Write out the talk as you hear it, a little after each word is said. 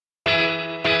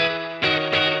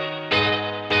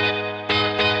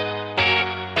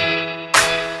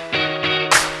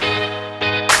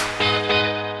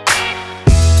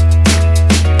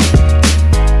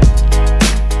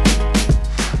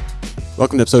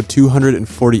Welcome to episode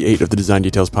 248 of the Design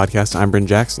Details Podcast. I'm Bryn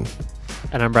Jackson.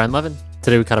 And I'm Brian Levin.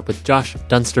 Today we caught up with Josh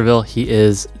Dunsterville. He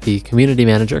is the community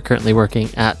manager currently working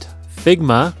at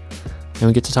Figma. And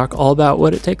we get to talk all about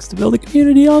what it takes to build a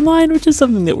community online, which is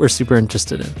something that we're super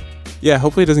interested in. Yeah,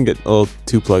 hopefully it doesn't get a little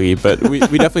too pluggy, but we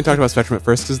definitely talked about Spectrum at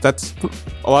first because that's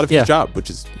a lot of his job,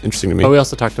 which is interesting to me. But we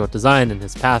also talked about design and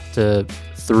his path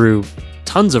through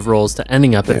tons of roles to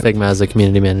ending up at Figma as a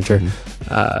community manager.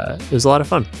 It was a lot of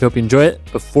fun. We hope you enjoy it.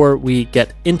 Before we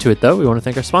get into it, though, we want to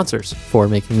thank our sponsors for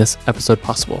making this episode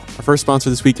possible. Our first sponsor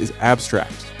this week is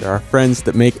Abstract. They're our friends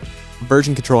that make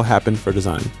version control happen for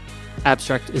design.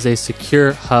 Abstract is a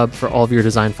secure hub for all of your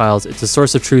design files. It's a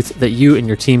source of truth that you and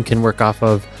your team can work off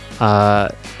of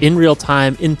in real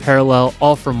time, in parallel,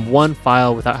 all from one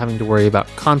file without having to worry about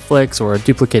conflicts or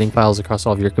duplicating files across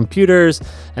all of your computers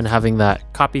and having that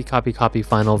copy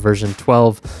final version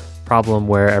 12 problem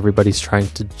where everybody's trying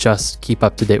to just keep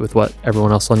up to date with what everyone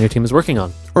else on your team is working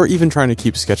on. Or even trying to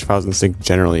keep sketch files in sync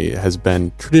generally has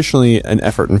been traditionally an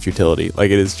effort in futility.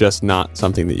 Like, it is just not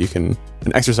something that you can,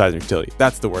 an exercise in futility.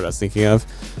 That's the word I was thinking of.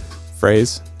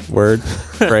 Phrase.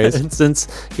 And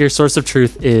since your source of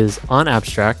truth is on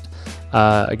Abstract,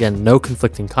 again, no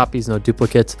conflicting copies, no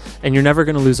duplicates, and you're never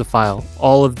going to lose a file.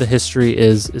 All of the history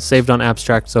is saved on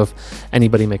Abstract, so if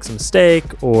anybody makes a mistake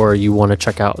or you want to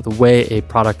check out the way a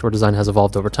product or design has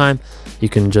evolved over time, you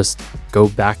can just go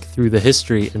back through the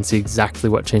history and see exactly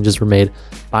what changes were made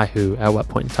by who at what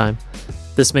point in time.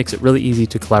 This makes it really easy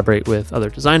to collaborate with other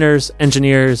designers,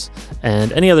 engineers,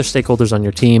 and any other stakeholders on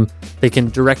your team. They can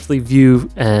directly view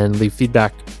and leave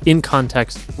feedback in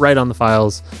context right on the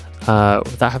files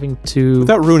without having to...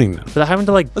 Without ruining them. Without having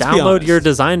to download your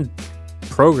design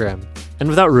program and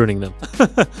without ruining them.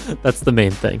 That's the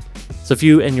main thing. So if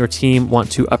you and your team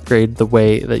want to upgrade the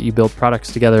way that you build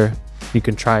products together, you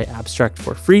can try Abstract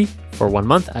for free for 1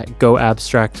 month at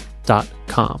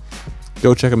goabstract.com.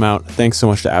 Go check them out. Thanks so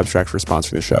much to Abstract for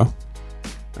sponsoring the show.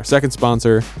 Our second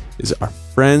sponsor is our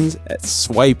friends at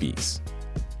Swipeys.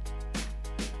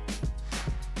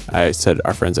 I said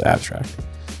our friends at Abstract.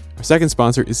 Our second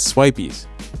sponsor is Swipeys.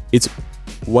 It's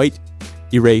wet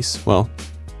erase. Are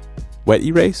white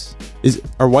erase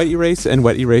and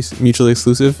wet erase mutually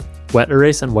exclusive? Wet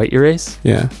erase and white erase?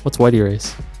 Yeah. What's white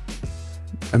erase?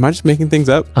 Am I just making things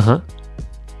up? Uh-huh.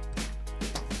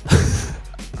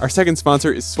 Our second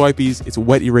sponsor is Swipeys. It's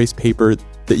wet erase paper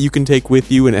that you can take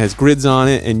with you, and it has grids on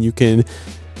it, and you can...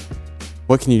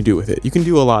 What can you do with it? You can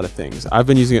do a lot of things. I've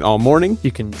been using it all morning. You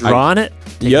can draw on it,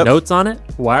 take notes on it,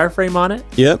 wireframe on it.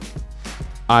 Yep.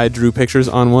 I drew pictures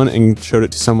on one and showed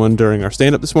it to someone during our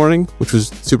stand-up this morning, which was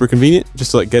super convenient,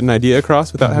 just to get an idea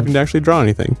across without having to actually draw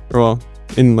anything. Or,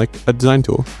 in a design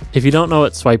tool. If you don't know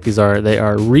what Swipeys are, they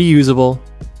are reusable,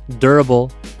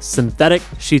 durable, synthetic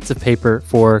sheets of paper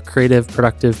for creative,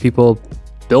 productive people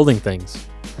building things.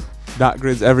 Dot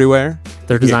grids everywhere.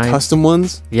 They're designed... custom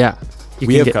ones. Yeah.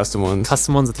 We have custom ones.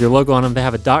 Custom ones with your logo on them. They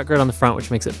have a dot grid on the front,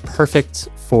 which makes it perfect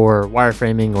for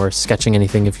wireframing or sketching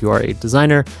anything if you are a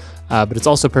designer. But it's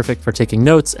also perfect for taking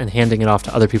notes and handing it off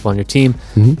to other people on your team.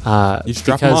 Mm-hmm. You just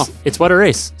drop them off. It's wet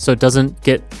erase, so it doesn't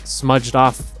get smudged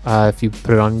off if you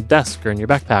put it on your desk or in your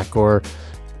backpack or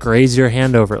graze your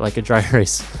hand over it like a dry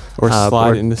erase. Or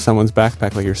slide into someone's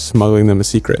backpack like you're smuggling them a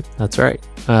secret. That's right.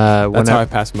 That's how I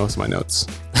pass most of my notes.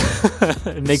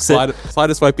 It makes slide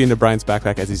a Swipey into Brian's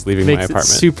backpack as he's leaving my apartment. Makes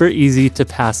it super easy to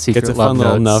pass secret love notes. It's a love fun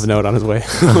notes. little love note on his way.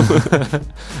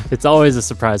 It's always a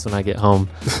surprise when I get home,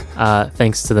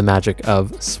 thanks to the magic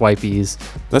of Swipeys.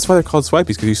 That's why they're called Swipeys,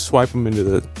 because you swipe them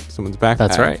into someone's backpack.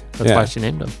 That's right. That's why she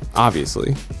named them.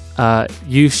 Obviously.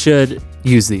 You should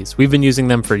use these. We've been using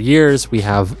them for years. We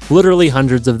have literally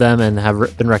hundreds of them and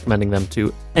have been recommending them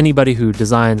to anybody who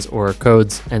designs or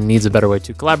codes and needs a better way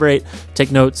to collaborate,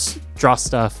 take notes, draw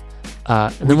stuff.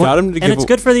 And it's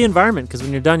good for the environment because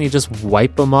when you're done, you just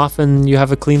wipe them off and you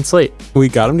have a clean slate. We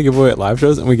got them to give away at live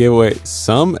shows, and we gave away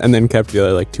some and then kept the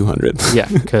other 200. Yeah,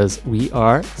 because we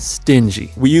are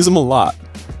stingy. We use them a lot.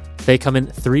 They come in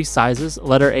 3 sizes,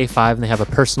 letter A5, and they have a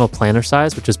personal planner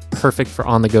size, which is perfect for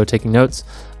on-the-go taking notes.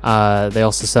 They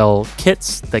also sell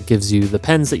kits that gives you the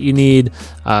pens that you need,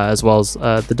 as well as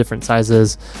the different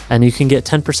sizes. And you can get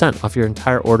 10% off your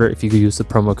entire order if you use the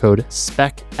promo code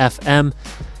SPECFM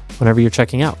whenever you're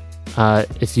checking out.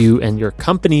 If you and your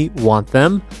company want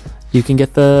them, you can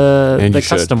get the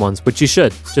custom ones, which you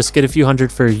should. Just get a few hundred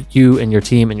for you and your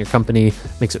team and your company.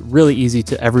 Makes it really easy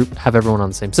to have everyone on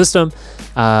the same system.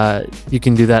 You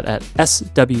can do that at swipi.es.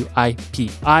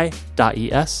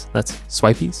 That's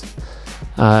Swipeys.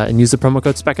 And use the promo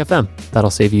code SPECFM. That'll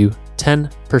save you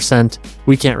 10%.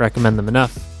 We can't recommend them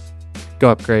enough. Go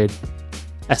upgrade.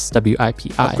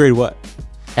 SWIPI. Upgrade what?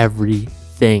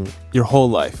 Everything. Your whole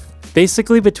life.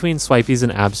 Basically, between Swipeys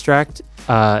and Abstract,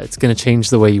 it's going to change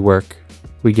the way you work.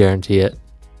 We guarantee it.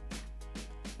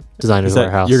 Designers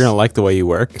Warehouse. You're going to like the way you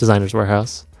work? Designers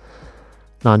Warehouse.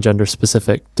 Non-gender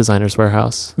specific Designers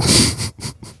Warehouse.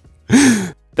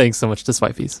 Thanks so much to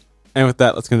Swipeys. And with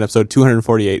that, let's get into episode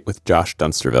 248 with Josh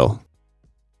Dunsterville.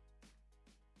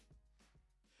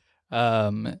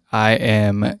 I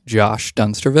am Josh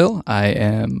Dunsterville. I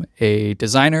am a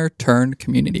designer turned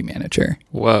community manager.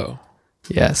 Whoa.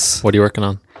 Yes. What are you working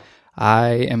on? I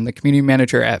am the community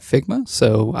manager at Figma.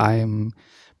 So I am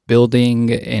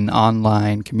building an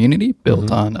online community built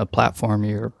on a platform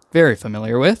you're very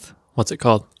familiar with. What's it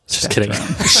called? Just kidding.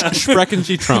 Sprechen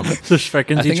Trump. I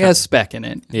think it has spec in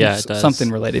it. Yeah, it does. Something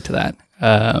related to that.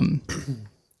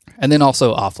 And then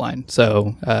also offline.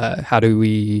 So how do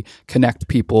we connect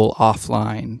people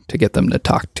offline to get them to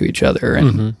talk to each other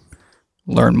and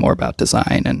learn more about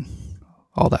design and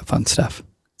all that fun stuff?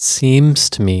 Seems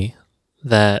to me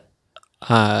that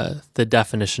the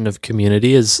definition of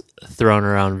community is thrown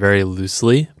around very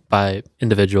loosely by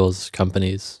individuals,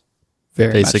 companies,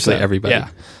 Very basically much so. everybody. Yeah.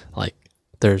 Like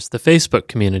there's the Facebook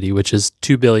community, which is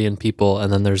 2 billion people.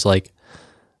 And then there's like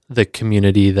the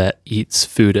community that eats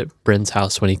food at Bryn's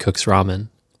house when he cooks ramen.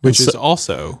 Which is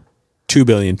also 2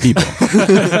 billion people.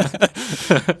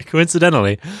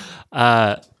 Coincidentally.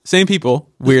 Same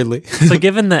people, weirdly. So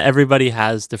given that everybody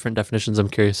has different definitions, I'm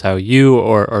curious how you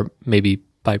or maybe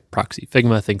by proxy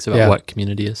Figma thinks about what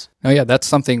community is. Oh yeah, that's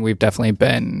something we've definitely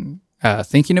been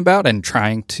thinking about and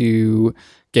trying to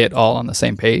get all on the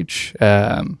same page.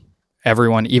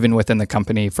 Everyone, even within the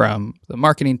company, from the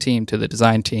marketing team to the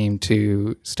design team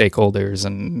to stakeholders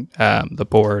and the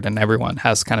board, and everyone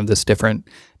has kind of this different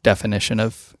definition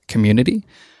of community.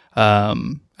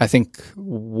 I think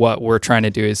what we're trying to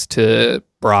do is to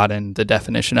broaden the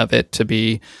definition of it to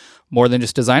be more than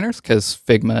just designers, because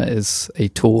Figma is a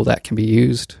tool that can be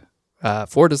used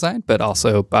for design, but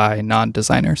also by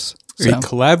non-designers. A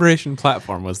collaboration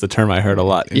platform was the term I heard a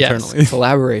lot internally. Yes,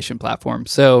 collaboration platform.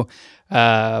 So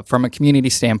from a community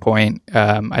standpoint,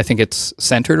 I think it's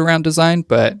centered around design,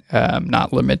 but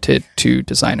not limited to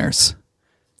designers.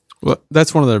 Well,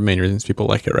 that's one of the main reasons people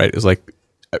like it, right? Is like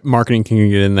marketing can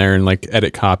get in there and like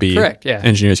edit copy. Correct, yeah.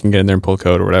 Engineers can get in there and pull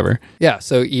code or whatever. Yeah,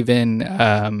 so even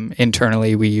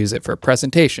internally, we use it for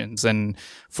presentations and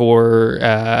for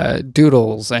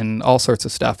doodles and all sorts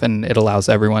of stuff, and it allows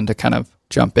everyone to kind of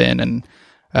jump in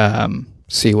and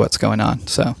see what's going on.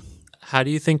 So, how do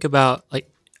you think about, like,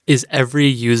 is every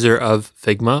user of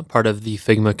Figma part of the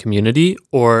Figma community,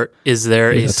 or is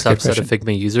there a subset of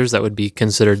Figma users that would be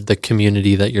considered the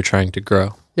community that you're trying to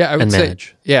grow? Yeah, I would and say,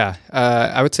 manage. Yeah,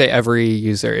 I would say every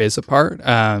user is a part,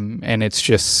 and it's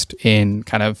just in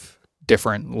kind of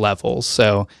different levels.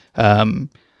 So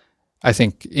I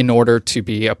think in order to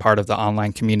be a part of the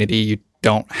online community, you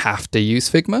don't have to use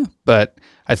Figma, but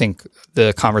I think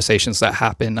the conversations that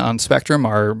happen on Spectrum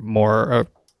are more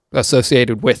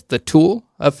associated with the tool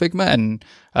of Figma and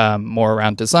more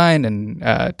around design and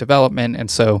development.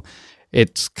 And so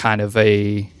it's kind of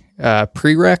a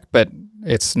prereq, but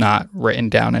it's not written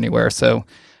down anywhere. So,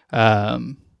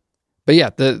 but yeah,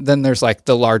 then there's like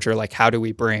the larger, like, how do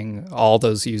we bring all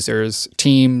those users,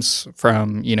 teams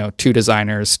from, 2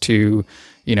 designers to,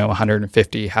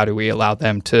 150? How do we allow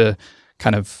them to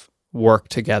kind of work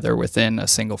together within a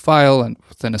single file and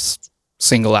within a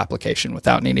single application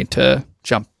without needing to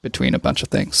jump between a bunch of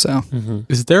things? So,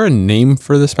 Is there a name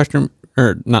for the Spectrum,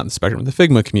 or not the Spectrum, the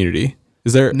Figma community?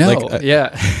 Is there yeah,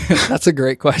 that's a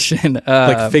great question.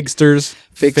 like Figsters,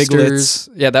 Figlets?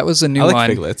 Yeah, that was a new I like one.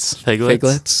 Figlets.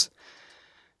 Figlets.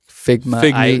 Figma.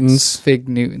 Fig Newtons. Fig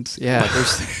Newtons. Yeah,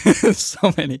 there's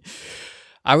so many.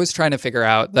 I was trying to figure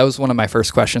out, that was one of my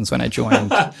first questions when I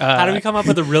joined. How do we come up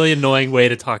with a really annoying way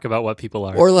to talk about what people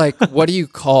are? Or like, what do you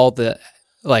call the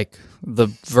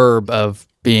verb of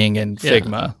being in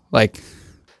Figma? Like,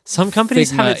 some companies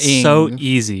have it so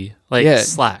easy, like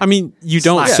Slack. I mean, you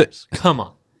don't say, come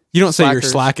on. You don't say you're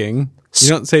Slackers. slacking. You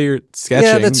don't say you're sketching.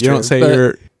 Yeah, that's you don't true, say but-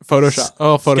 you're Photoshop.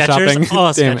 Oh, photoshopping. Skechers?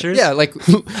 Oh, Damn it. Skechers? yeah, like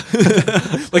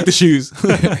Like the shoes.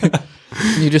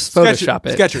 you just Photoshop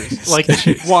it. Skechers. Like the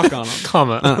shoes. Walk on them.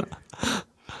 Comma.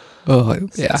 Oh,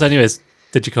 yeah. So anyways,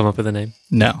 did you come up with a name?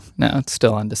 No, it's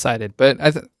still undecided. But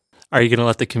Are you going to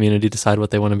let the community decide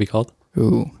what they want to be called?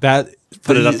 ooh, That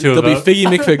Put it up to a There'll vote. be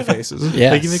Figgy McFig faces.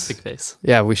 yes. Biggie McBigface.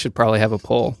 Yeah, we should probably have a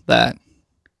poll that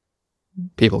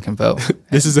people can vote.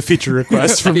 This is a feature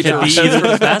request from Can be Josh. either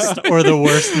the best or the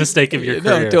worst mistake of your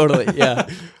career. No, totally. Yeah.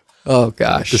 Oh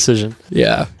gosh. Decision.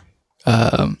 Yeah.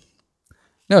 No,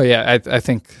 yeah, I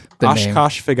think the name.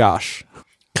 Oshkosh Figosh.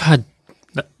 God,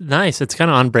 Nice. It's kind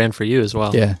of on brand for you as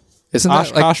well. Yeah. Isn't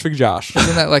that like, Oshkosh Josh.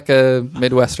 isn't that like a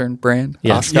Midwestern brand?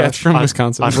 Yeah. Oshkosh? Yeah, it's from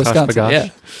Wisconsin. Oshkosh Wisconsin, Bagosh. yeah.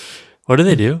 What do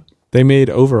they do? They made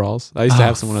overalls. I used to Oh,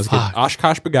 have some when I was a kid. fuck.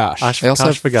 Oshkosh Bagosh. They also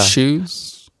have Bagosh.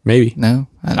 shoes. Maybe. No,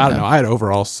 I don't know. I had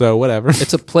overalls, so whatever.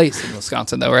 It's a place in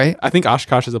Wisconsin, though, right? I think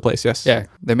Oshkosh is a place, yes. Yeah,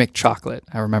 they make chocolate.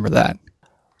 I remember that.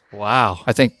 Wow.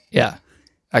 I think, yeah,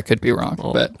 I could be wrong,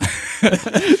 but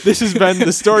This has been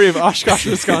the story of Oshkosh,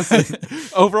 Wisconsin.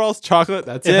 Overalls, chocolate,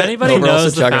 that's If it. anybody Overalls knows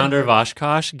and the chocolate. founder of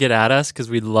Oshkosh, get at us because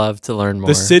we'd love to learn more.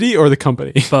 The city or the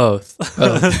company? Both.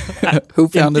 who In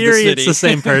founded theory, the city? it's the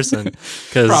same person.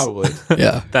 Because Probably.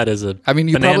 Yeah. that is a I mean,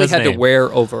 you probably bananas had to name.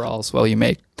 wear overalls while you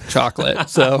make chocolate.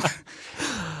 So,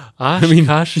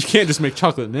 Oshkosh. You can't just make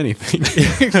chocolate in anything.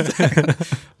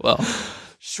 well,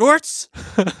 Shorts.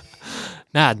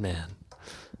 Madman.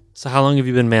 So how long have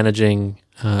you been managing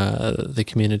the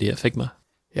community at Figma?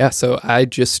 yeah. So I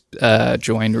just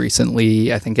joined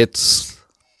recently. I think it's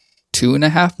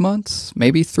 2.5 months,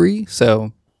 maybe 3.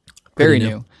 So very Pretty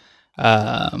new.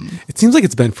 It seems like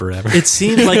it's been forever. It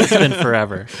seems like it's been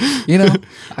forever. You know,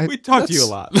 We talk to you a that's-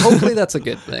 lot. Hopefully, that's a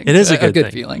good thing. It is a good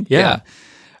thing. feeling. Yeah.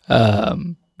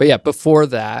 But yeah, before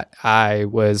that, I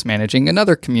was managing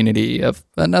another community of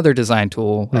another design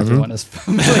tool everyone is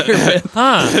familiar with.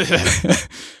 Huh.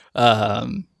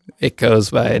 It goes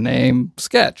by a name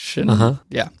Sketch. And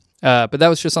yeah. But that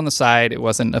was just on the side. It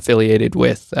wasn't affiliated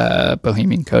with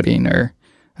Bohemian Coding or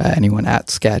anyone at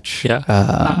Sketch. Yeah.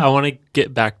 I want to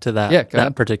get back to that, Yeah, go that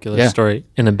ahead. particular Yeah. story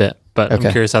in a bit. But Okay.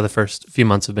 I'm curious how the first few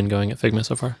months have been going at Figma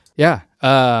so far. Yeah,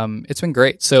 it's been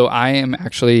great. So I am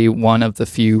actually one of the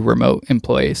few remote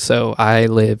employees. So I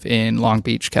live in Long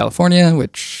Beach, California,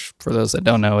 which for those that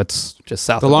don't know, it's just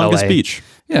south The of longest LA. beach.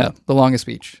 Yeah, the longest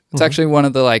beach. It's actually one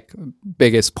of the like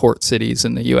biggest port cities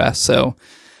in the U.S. So,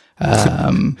 if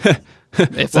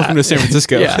Welcome to San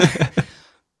Francisco. Yeah,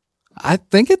 I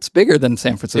think it's bigger than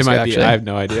San It Francisco. might be. Actually, I have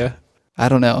no idea. I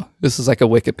don't know. This is like a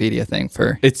Wikipedia thing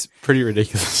for. It's pretty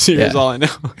ridiculous. Here's Yeah. all I know.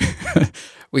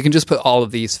 We can just put all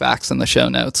of these facts in the show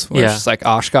notes. Where it's Yeah. just like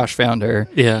Oshkosh founder.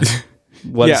 Yeah.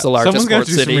 What is the largest someone's gonna port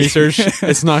have to do city? some research.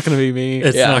 It's not going to be me.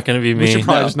 It's Yeah. not going to be we me. should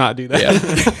probably No. just not do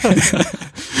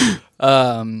that.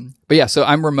 But yeah, so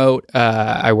I'm remote.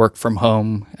 I work from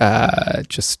home,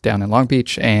 just down in Long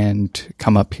Beach, and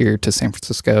come up here to San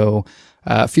Francisco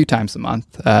a few times a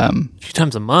month. A few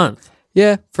times a month.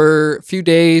 Yeah, for a few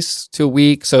days to a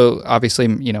week. So obviously,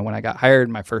 you know, when I got hired,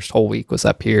 my first whole week was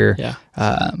up here. Yeah.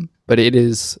 But it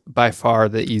is by far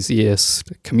the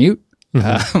easiest commute.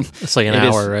 It's like an It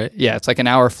is- hour, right? Yeah, it's like an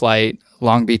hour flight.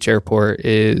 Long Beach Airport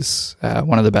is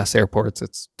one of the best airports.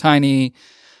 It's tiny.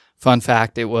 Fun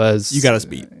fact, it was... You got us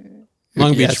beat.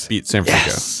 Long Beach Yes. beat San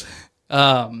Francisco. Yes.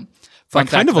 Fun Like, kind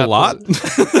fact of a about lot.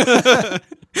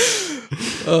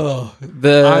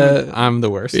 I'm the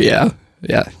worst. Yeah,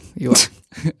 you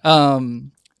are.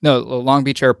 No, Long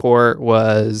Beach Airport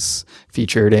was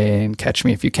featured in Catch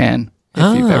Me If You Can.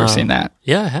 If you've ever seen that,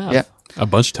 Yeah, I have. Yeah. A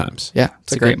bunch of times. yeah,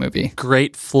 it's a great movie.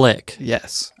 Great flick.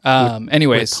 Yes. With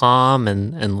Anyways, Tom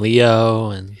and Leo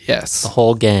and yes, the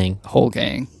whole gang. the whole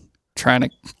gang trying to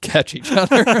catch each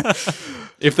other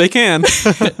If they can.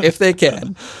 if they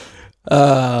can.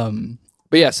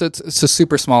 But yeah, so it's a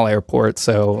super small airport.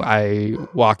 So I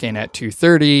walk in at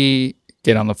 2:30,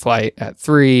 get on the flight at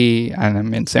 3, and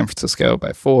I'm in San Francisco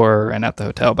by 4, and at the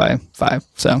hotel by 5.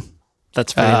 So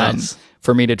That's pretty nice.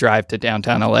 for me to drive to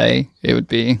downtown LA, it would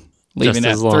be leaving Just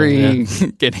at as long,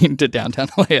 3, getting to downtown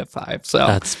LA at 5. So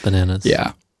That's bananas.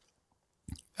 yeah.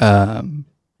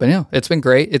 But yeah, it's been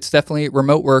great. It's definitely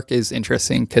remote work is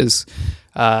interesting because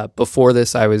before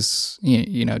this, I was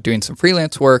you know doing some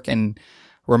freelance work, and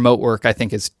remote work I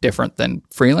think is different than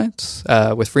freelance.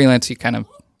 With freelance,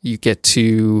 you get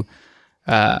to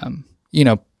you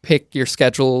know pick your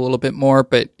schedule a little bit more,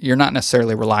 but you're not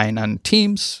necessarily relying on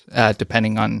teams.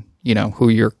 Depending on you know who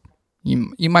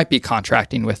you might be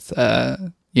contracting with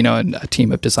you know a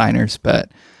team of designers, but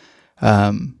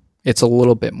it's a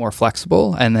little bit more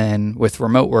flexible. And then with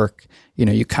remote work, you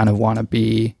know, you kind of want to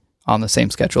be on the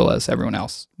same schedule as everyone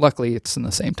else. Luckily, it's in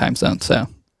the same time zone, so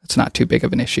it's not too big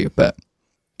of an issue. But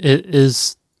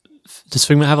Does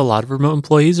Figma have a lot of remote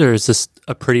employees, or is this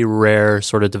a pretty rare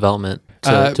sort of development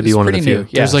to be it's one of the pretty few? new,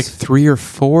 There's yes. like 3 or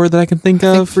 4 that I can think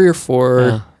I think of. 3 or 4.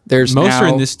 Yeah. There's Most now, are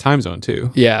in this time zone too.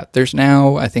 Yeah, there's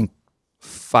now I think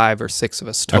 5 or 6 of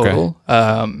us total.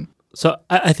 So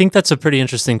I think that's a pretty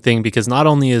interesting thing because not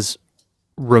only is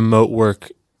remote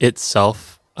work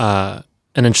itself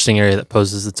an interesting area that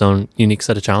poses its own unique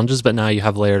set of challenges, but now you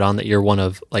have layered on that you're one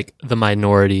of like the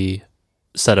minority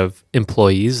set of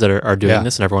employees that are doing Yeah.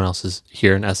 this, and everyone else is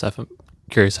here in SF. I'm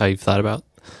curious how you've thought about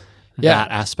Yeah.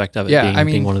 that aspect of it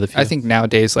being one of the few. I think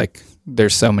nowadays, like,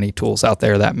 there's so many tools out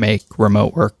there that make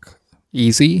remote work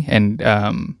easy, and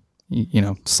you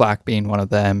know, Slack being one of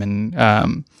them, and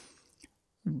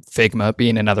Figma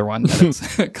being another one that's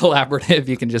collaborative.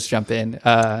 You can just jump in.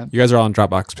 You guys are all on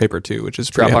Dropbox Paper too, which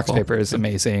is pretty Dropbox helpful. Paper is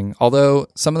amazing. Although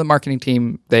some of the marketing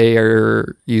team, they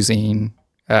are using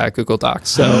Google Docs,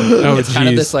 so it's kind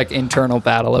of this like internal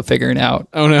battle of figuring out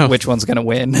which one's going to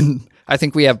win. And I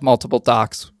think we have multiple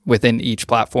docs within each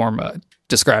platform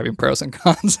describing pros and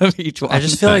cons of each one. I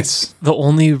just feel like the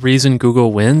only reason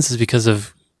Google wins is because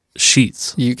of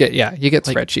Sheets. You get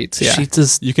spreadsheets. Yeah. Sheets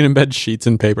is You can embed Sheets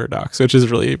in Paper Docs, which is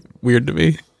really weird to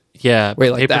me. Wait, like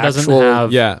Paper the doesn't actual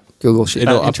have. Yeah, Google Sheet.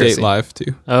 it'll update Interesting. live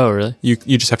too. Oh, really? You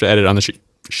just have to edit on the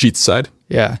Sheets side.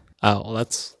 Yeah. Oh, well,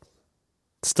 that's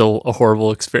still a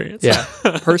horrible experience. Yeah.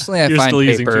 Personally, I You're find still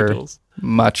using two Paper tools.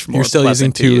 much more You're still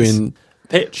using pleasant to two use.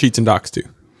 in Sheets and Docs too.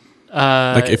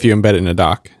 Like Like if you embed it in a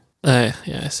doc. yeah,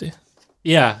 I see.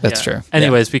 Yeah, That's true.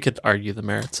 Anyways, we could argue the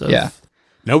merits of Yeah.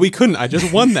 No, we couldn't. I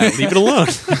just won that. Leave it alone.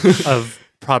 of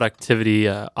productivity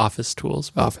office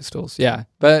tools. Office tools. Yeah.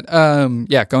 But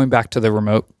going back to the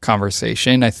remote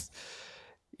conversation,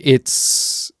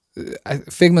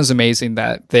 Figma's amazing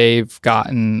that they've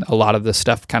gotten a lot of the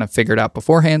stuff kind of figured out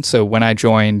beforehand. So when I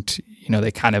joined, you know,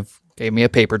 they kind of gave me a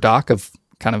paper doc of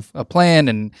kind of a plan,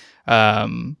 and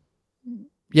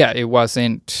it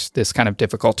wasn't this kind of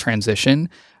difficult transition.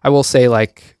 I will say,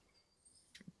 like,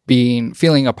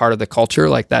 feeling a part of the culture,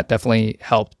 like, that definitely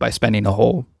helped by spending a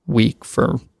whole week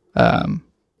for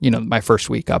my first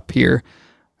week up here,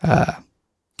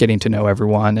 getting to know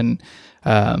everyone. And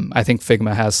I think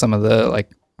Figma has some of the like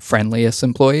friendliest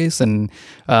employees, and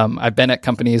I've been at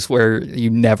companies where you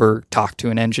never talk to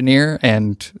an engineer,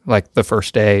 and like the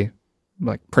first day,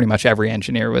 like pretty much every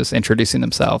engineer was introducing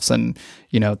themselves, and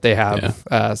you know, they have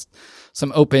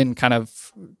some open kind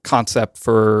of concept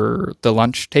for the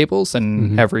lunch tables,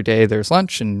 and every day there's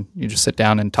lunch, and you just sit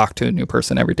down and talk to a new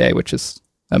person every day, which is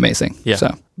amazing. Yeah.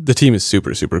 So The team is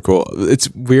super, super cool. It's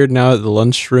weird now that the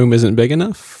lunchroom isn't big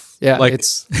enough. yeah, Like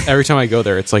it's every time I go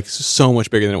there, it's like so much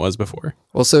bigger than it was before.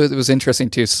 well. So it was interesting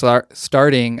too.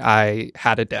 Starting, I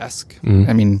had a desk.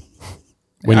 I mean,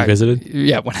 When you visited?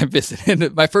 Yeah, when I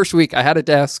visited. My first week, I had a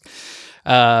desk.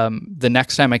 The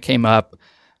next time I came up,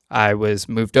 I was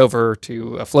moved over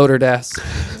to a floater desk.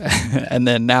 And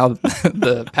then now,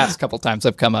 the past couple times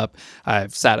I've come up,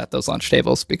 I've sat at those lunch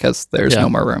tables because there's no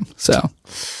more room. So,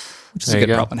 which is There a you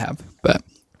good go. problem to have. But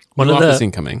One New of office the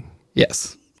incoming.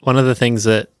 yes. one of the things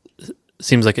that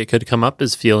seems like it could come up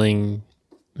is feeling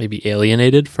maybe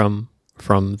alienated from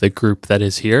the group that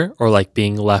is here, or like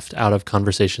being left out of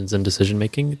conversations and decision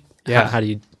making. Yeah. How do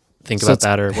you think So about it's-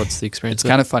 that, or what's the experience? It's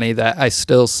kind of funny that I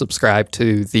still subscribe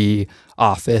to the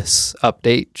Office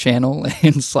update channel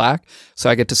in Slack. So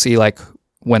I get to see like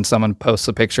when someone posts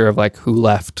a picture of like who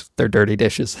left their dirty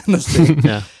dishes in the sink.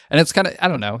 Yeah. And it's kind of, I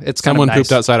don't know. It's kind Someone of nice.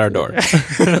 pooped outside our door.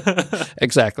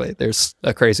 Exactly. There's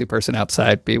a crazy person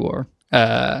outside B-War.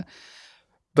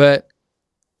 But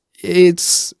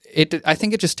I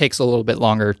think it just takes a little bit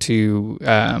longer to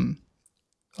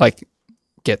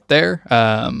get there.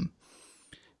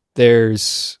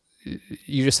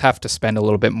 You just have to spend a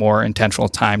little bit more intentional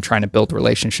time trying to build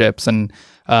relationships. And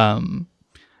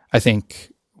I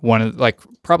think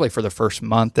probably for the first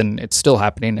month, and it's still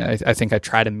happening, I think I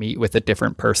try to meet with a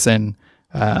different person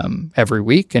every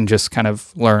week and just kind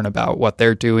of learn about what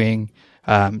they're doing,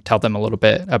 tell them a little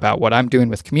bit about what I'm doing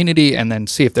with community, and then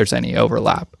see if there's any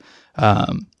overlap.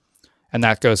 And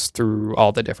that goes through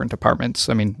all the different departments.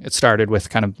 I mean, it started with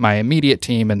kind of my immediate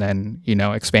team, and then, you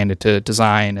know, expanded to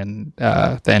design and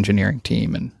the engineering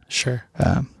team. And Sure.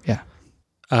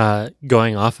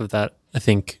 Going off of that, I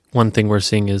think one thing we're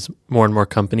seeing is more and more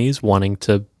companies wanting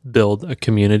to build a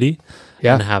community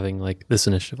and having like this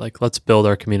initiative, like, let's build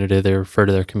our community. They refer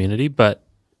to their community, but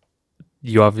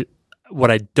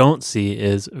what I don't see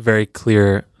is very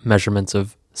clear measurements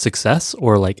of success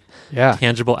or like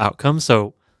tangible outcomes.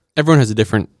 So Everyone has a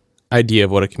different idea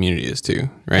of what a community is too,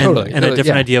 right? Totally. and a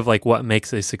different idea of like what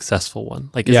makes a successful one.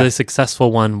 Like, is a successful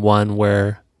one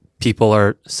where people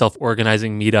are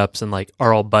self-organizing meetups and like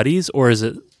are all buddies, or is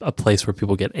it a place where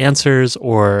people get answers,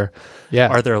 or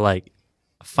are there like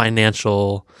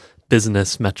financial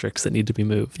business metrics that need to be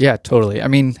moved? Yeah, totally. I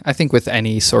mean, I think with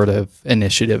any sort of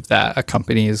initiative that a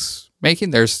company is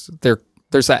making, there's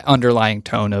that underlying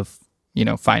tone of, you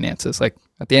know, finances. Like,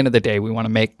 at the end of the day, we want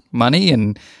to make money,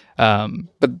 and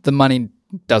but the money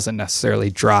doesn't necessarily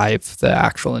drive the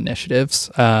actual initiatives.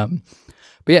 But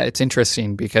yeah, it's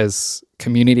interesting because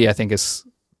community, I think, is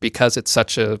because it's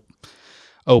such a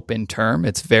open term.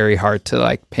 It's very hard to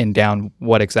like pin down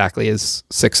what exactly is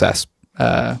success.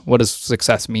 What does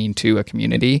success mean to a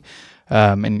community?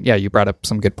 And yeah, you brought up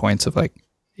some good points of like,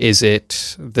 is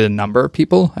it the number of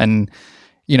people? And,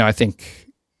 I think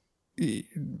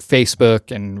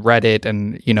Facebook and Reddit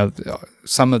and,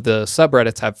 some of the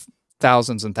subreddits have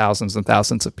thousands and thousands and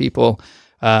thousands of people.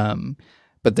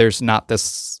 But there's not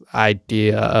this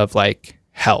idea of like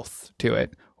health to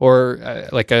it. Or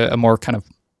like a more kind of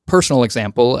personal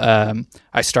example,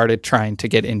 I started trying to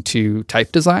get into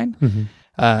type design,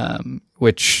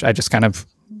 which I just kind of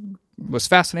was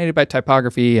fascinated by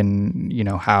typography and,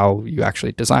 how you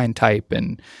actually design type,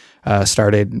 and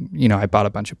started, I bought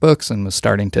a bunch of books and was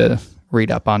starting to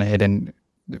read up on it. And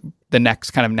the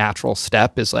next kind of natural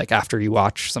step is like, after you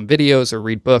watch some videos or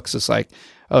read books, it's like,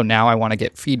 oh, now I want to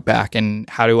get feedback, and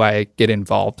how do I get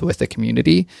involved with the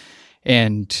community?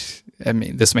 And I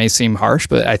mean, this may seem harsh,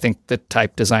 but I think the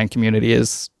type design community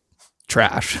is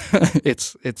trash.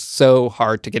 It's so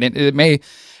hard to get in.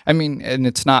 And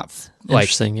it's not like,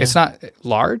 it's not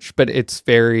large, but it's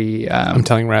very, I'm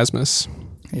telling Rasmus.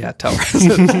 Yeah, tell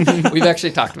Rasmus. We've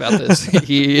actually talked about this.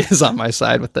 He is on my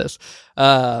side with this.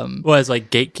 It's like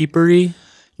gatekeepery?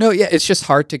 No, yeah, it's just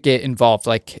hard to get involved.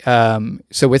 Like,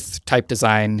 so with type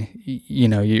design,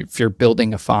 if you're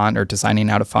building a font or designing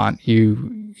out a font,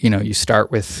 you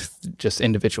start with just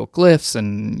individual glyphs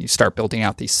and you start building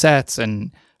out these sets.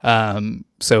 And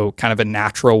so kind of a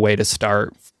natural way to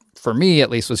start, for me at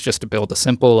least, was just to build a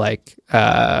simple like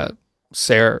sans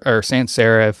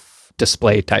serif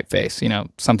display typeface.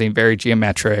 Something very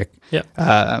geometric. Yeah.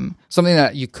 Something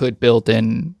that you could build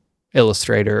in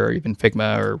Illustrator or even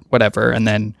Figma or whatever, and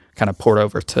then kind of port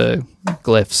over to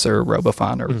Glyphs or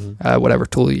Robofont or whatever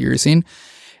tool you're using.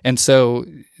 And so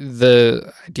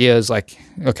the idea is like,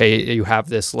 okay, you have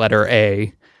this letter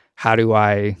A. How do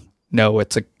I know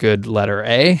it's a good letter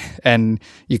A? And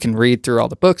you can read through all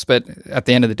the books, but at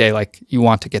the end of the day, like, you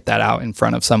want to get that out in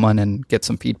front of someone and get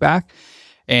some feedback.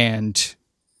 And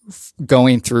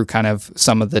going through kind of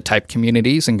some of the type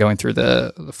communities and going through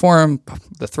the forum,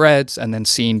 the threads, and then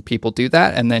seeing people do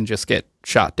that and then just get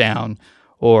shot down,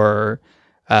 or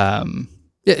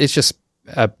it's just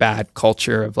a bad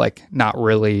culture of like not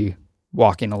really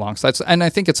walking alongside. And I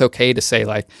think it's okay to say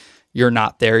like, you're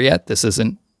not there yet. This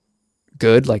isn't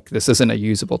good. Like, this isn't a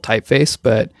usable typeface,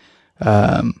 but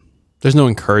there's no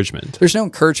encouragement. There's no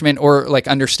encouragement or like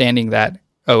understanding that,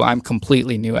 oh, I'm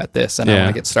completely new at this and I want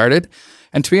to get started.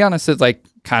 And to be honest, it like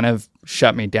kind of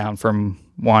shut me down from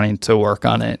wanting to work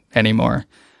on it anymore.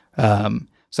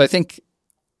 So I think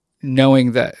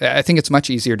knowing that, I think it's much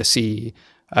easier to see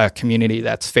a community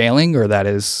that's failing or that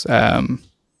is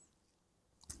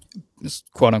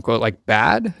quote unquote like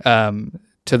bad,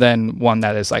 to then one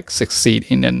that is like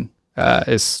succeeding and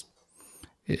is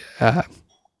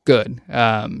good.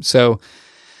 So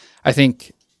I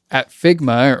think at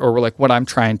Figma, or like what I'm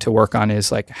trying to work on is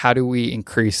like, how do we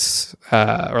increase,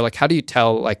 or like, how do you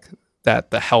tell like that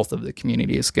the health of the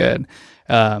community is good?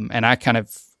 And I kind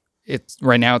of,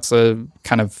 right now it's a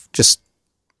kind of just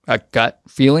a gut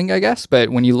feeling, I guess. But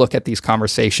when you look at these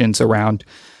conversations around,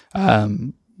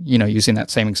 using that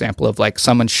same example of like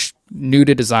someone new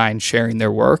to design sharing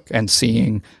their work and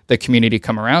seeing the community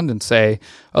come around and say,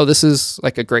 oh, this is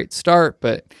like a great start,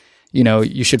 but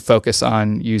you should focus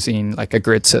on using like a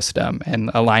grid system and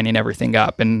aligning everything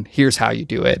up, and here's how you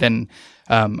do it. And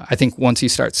I think once you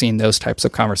start seeing those types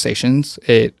of conversations,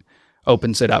 it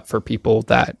opens it up for people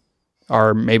that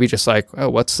are maybe just like, oh,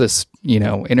 what's this,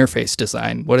 interface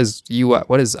design? What is UI?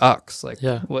 What is UX? Like,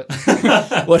 what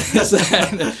is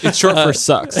that? It's short for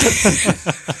sucks.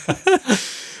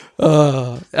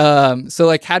 So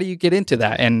like, how do you get into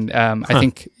that? And I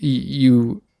think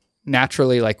you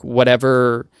naturally, like,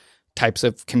 whatever types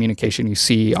of communication you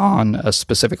see on a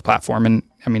specific platform, and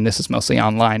I mean, this is mostly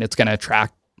online, it's going to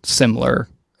attract similar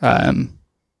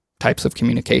types of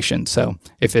communication. So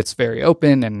if it's very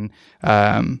open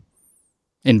and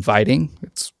inviting,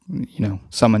 it's,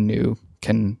 someone new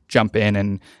can jump in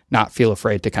and not feel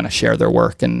afraid to kind of share their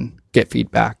work and get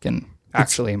feedback and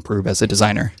actually improve as a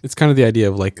designer. It's kind of the idea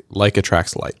of like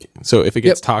attracts like. So if it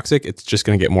gets toxic, it's just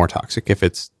going to get more toxic. If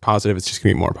it's positive, it's just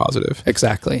going to be more positive.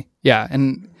 Exactly. Yeah.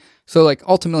 And so like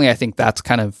ultimately, I think that's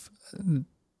kind of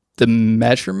the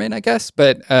measurement, I guess,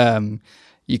 but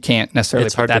you can't necessarily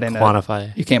put that in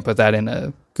quantify. You can't put that in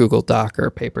a Google Doc or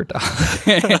a paper doc.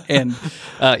 And you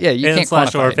can't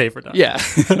quantify or a paper doc. Yeah.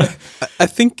 I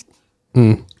think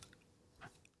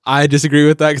I disagree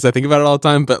with that because I think about it all the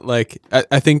time, but like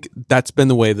I think that's been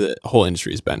the way the whole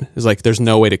industry has been. Is like there's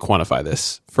no way to quantify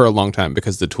this for a long time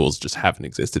because the tools just haven't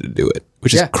existed to do it,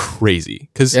 which is crazy.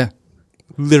 Because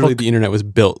Literally, the internet was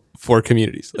built for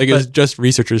communities. Like, it was just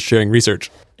researchers sharing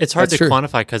research. It's hard That's to true.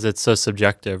 quantify because it's so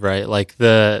subjective, right? Like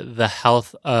the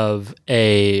health of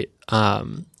a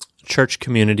church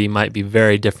community might be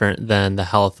very different than the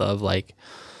health of, like,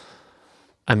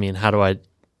 I mean, how do I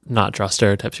not draw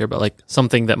stereotypes here, but like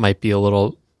something that might be a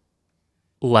little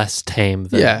less tame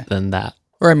than that.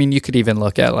 Or, I mean, you could even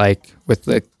look at, like, with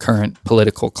the current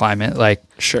political climate, like,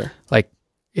 Sure. like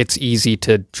it's easy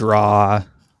to draw,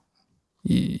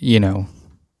 you know,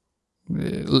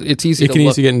 it's easy It to can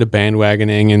look. easily get into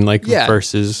bandwagoning and like Yeah.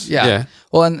 versus. Yeah.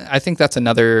 Well, and I think that's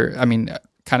another, I mean,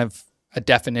 kind of a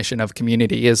definition of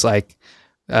community is like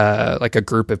a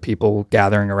group of people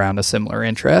gathering around a similar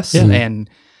interest. Yeah. And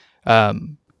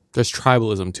There's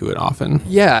tribalism to it often.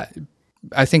 yeah,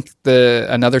 I think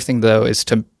another thing though is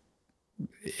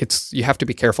you have to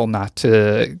be careful not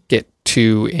to get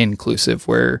too exclusive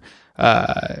where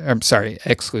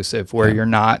you're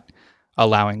not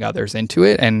allowing others into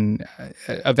it. And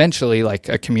eventually, like,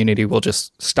 a community will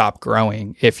just stop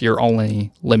growing if you're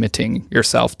only limiting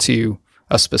yourself to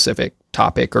a specific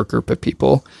topic or group of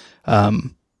people.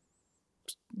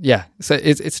 Yeah, so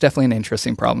it's definitely an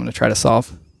interesting problem to try to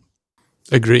solve.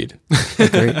 Agreed.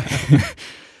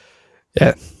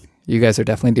 Yeah, you guys are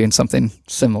definitely doing something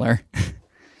similar,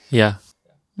 Yeah.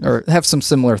 or have some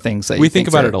similar things that We you think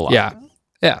about it a lot. Yeah,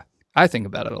 yeah, I think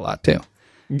about it a lot too.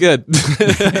 Good.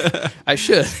 I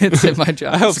should. It's in my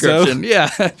job I hope so. description. Yeah.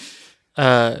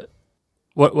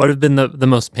 What have been the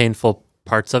most painful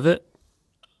parts of it?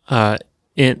 And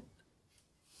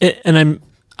I'm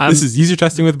This is user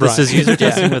testing with Brian. This is user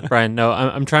testing with Brian. No,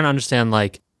 I'm trying to understand,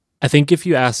 like, I think if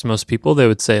you ask most people, they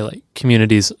would say, like,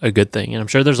 community's a good thing. And I'm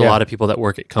sure there's a lot of people that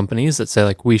work at companies that say,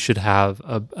 like, we should have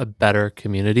a better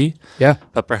community. Yeah.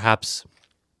 But perhaps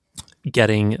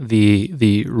getting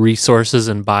the resources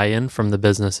and buy-in from the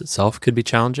business itself could be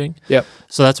challenging. Yep.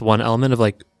 So that's one element of,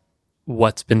 like,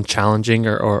 what's been challenging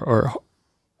or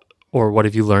what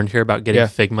have you learned here about getting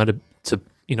Figma to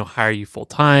hire you full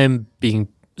time, being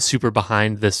super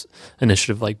behind this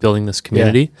initiative, like building this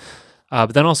community.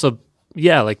 But then also,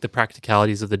 like the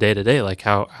practicalities of the day to day, like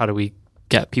how do we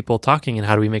get people talking and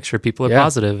how do we make sure people are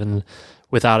positive and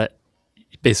without it,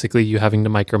 basically you having to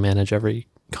micromanage every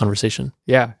conversation.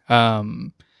 Yeah.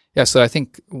 So I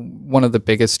think one of the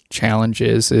biggest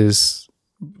challenges is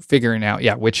figuring out,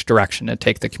 which direction to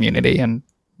take the community, and,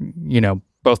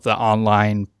 both the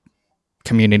online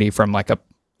community from like a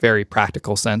very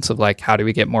practical sense of like, how do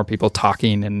we get more people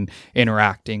talking and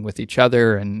interacting with each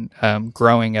other and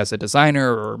growing as a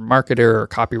designer or marketer or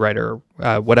copywriter,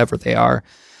 whatever they are.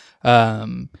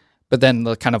 But then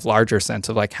the kind of larger sense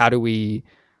of like, how do we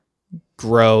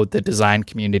grow the design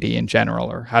community in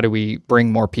general, or how do we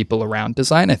bring more people around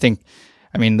design? I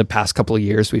mean, the past couple of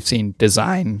years, we've seen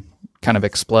design kind of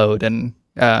explode, and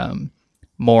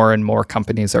more and more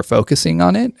companies are focusing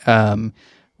on it,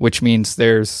 which means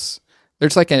there's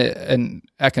like an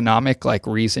economic like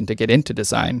reason to get into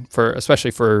design, especially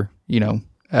for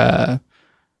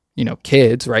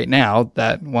kids right now,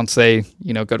 that once they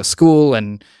go to school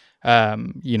and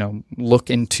look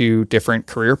into different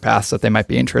career paths that they might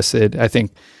be interested. I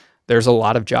think there's a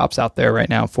lot of jobs out there right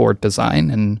now for design,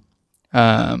 and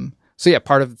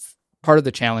part of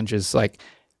the challenge is like,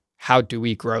 how do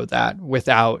we grow that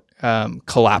without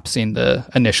collapsing the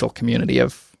initial community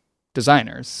of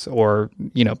designers or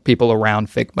people around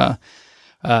Figma.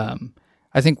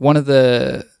 I think one of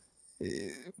the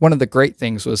great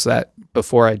things was that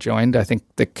before I joined, I think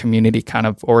the community kind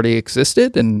of already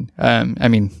existed, and I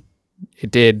mean, it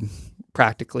did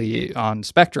practically on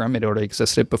Spectrum. It already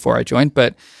existed before I joined,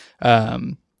 but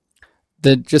the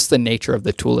nature of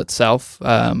the tool itself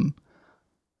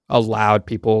allowed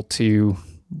people to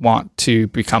want to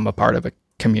become a part of a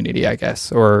community, I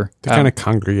guess, or to kind of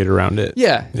congregate around it.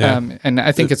 Yeah. And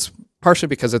I think it's partially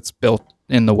because it's built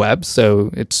in the web. So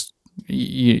it's,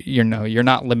 you're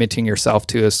not limiting yourself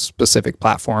to a specific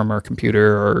platform or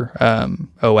computer or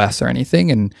OS or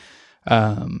anything. And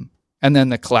then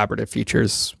the collaborative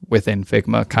features within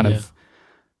Figma of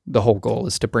the whole goal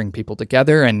is to bring people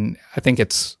together. And I think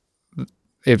it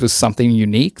was something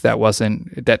unique that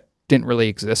didn't really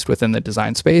exist within the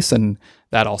design space, and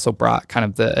that also brought kind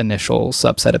of the initial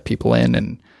subset of people in,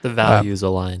 and the values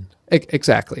align.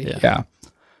 Exactly. Yeah.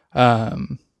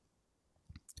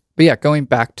 But going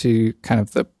back to kind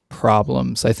of the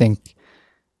problems, I think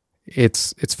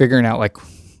it's figuring out like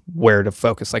where to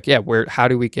focus. Like, how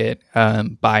do we get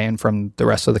buy-in from the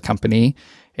rest of the company,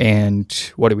 and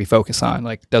what do we focus on?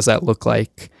 Like, does that look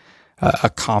like a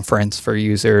conference for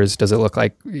users? Does it look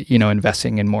like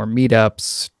investing in more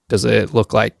meetups? Does it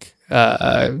look like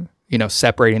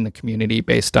separating the community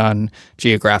based on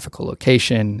geographical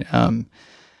location.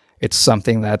 It's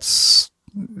something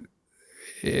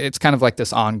it's kind of like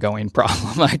this ongoing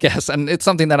problem, I guess. And it's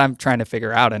something that I'm trying to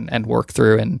figure out and work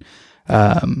through. And,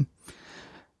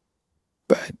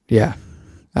 but yeah,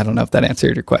 I don't know if that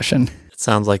answered your question. It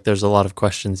sounds like there's a lot of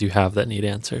questions you have that need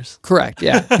answers. Correct.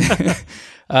 Yeah.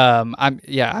 I'm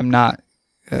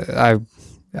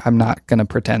not going to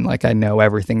pretend like I know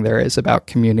everything there is about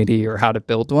community or how to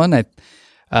build one. But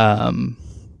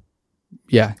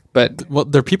Well,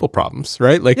 they're people problems,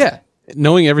 right? Like,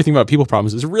 knowing everything about people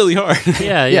problems is really hard.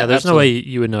 Yeah. There's absolutely. no way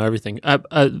you would know everything.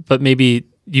 But maybe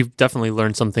you've definitely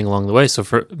learned something along the way. So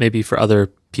for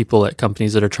other people at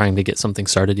companies that are trying to get something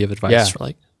started, you have advice for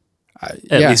like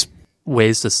at least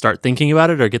ways to start thinking about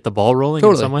it or get the ball rolling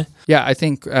in some way? Yeah, I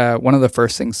think one of the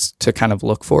first things to kind of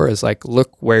look for is like,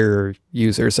 look where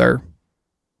users are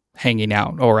hanging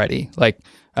out already. Like,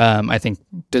 I think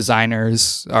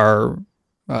designers are,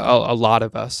 a lot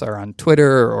of us are on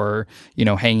Twitter or,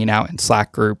 hanging out in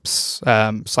Slack groups.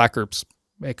 Slack groups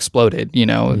exploded,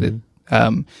 it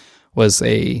was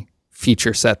a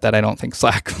feature set that I don't think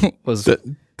Slack was.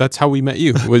 That's how we met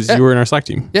you, was you were in our Slack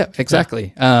team. Yeah,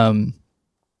 exactly.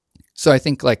 So I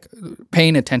think like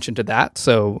paying attention to that.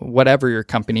 So whatever your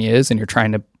company is and you're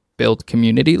trying to build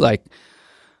community, like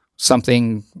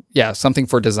something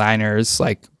for designers,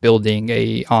 like building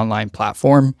a online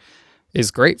platform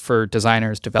is great for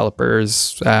designers,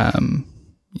 developers,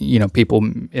 people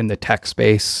in the tech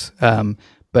space.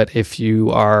 But if you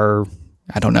are,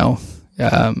 I don't know,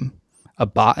 a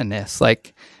botanist,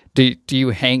 like, do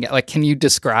you hang, like, can you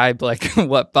describe like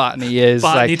what botany is?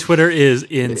 Botany like, Twitter is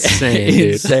insane,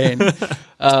 dude. insane.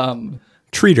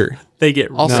 Treater. They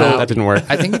get Also, No, that didn't work.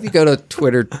 I think if you go to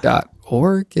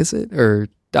twitter.org, is it, or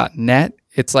 .net,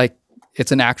 it's like,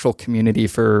 it's an actual community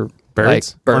for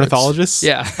Birds? like birds. Ornithologists?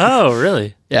 Yeah. Oh,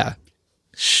 really? Yeah.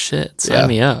 Shit, sign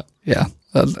me up. Yeah.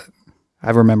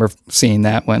 I remember seeing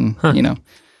that when,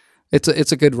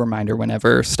 it's a good reminder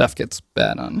whenever stuff gets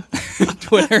bad on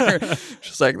Twitter.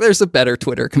 Just like, there's a better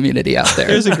Twitter community out there.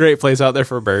 There's a great place out there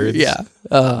for birds. Yeah.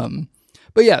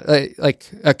 But yeah, like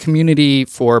a community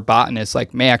for botanists,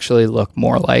 like, may actually look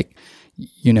more like,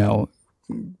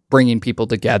 bringing people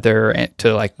together and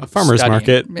to like A farmer's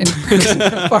market.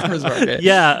 Farmer's market.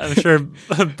 Yeah, I'm sure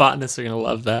botanists are going to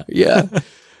love that. Yeah.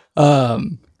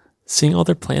 Seeing all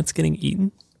their plants getting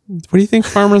eaten? What do you think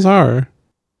farmers are?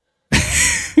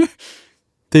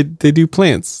 They do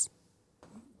plants.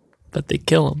 But they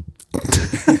kill them.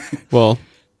 Well,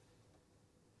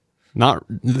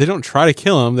 they don't try to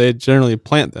kill them. They generally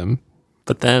plant them.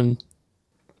 But then,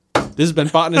 This has been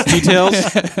Botanist Details.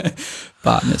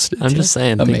 Botanist. I'm just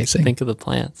saying, Amazing. think of the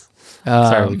plants.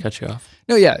 Sorry, we cut you off.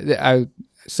 No, yeah.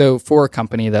 So for a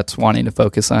company that's wanting to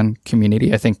focus on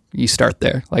community, I think you start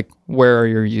there. Like, where are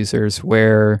your users?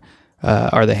 Where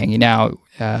are they hanging out?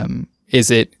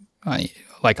 Is it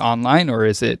like online or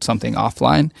is it something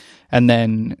offline? And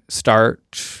then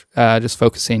start just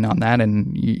focusing on that.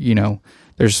 And,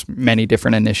 there's many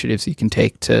different initiatives you can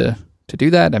take to do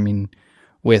that. I mean,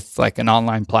 with like an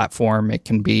online platform, it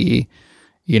can be,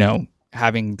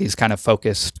 having these kind of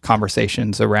focused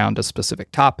conversations around a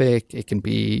specific topic. It can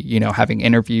be, having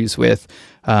interviews with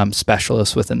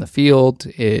specialists within the field.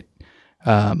 And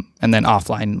then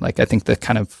offline, like, I think the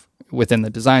kind of within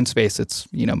the design space, it's,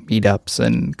 meetups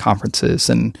and conferences,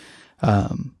 and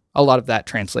a lot of that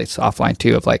translates to offline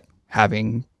too, of like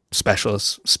having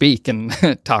specialists speak and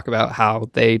talk about how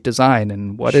they design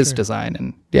and what is design.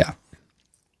 And yeah.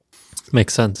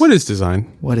 Makes sense. What is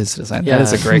design? What is design? Yeah. That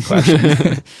is a great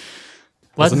question.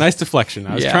 That's a nice deflection.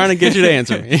 I was Yeah. trying to get you to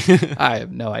answer me. I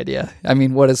have no idea. I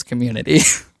mean, what is community?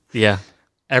 Yeah.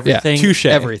 Everything. Touche.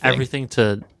 Everything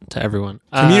to everyone.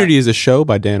 Community is a show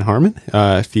by Dan Harmon.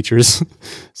 Features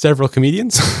several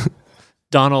comedians.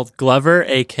 Donald Glover,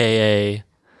 a.k.a.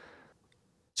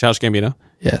 Childish Gambino.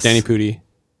 Yes. Danny Pudi.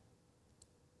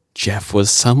 Jeff was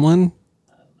someone.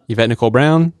 Yvette Nicole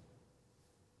Brown.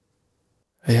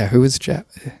 Yeah, who is Jeff?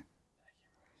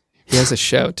 He has a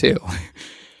show too.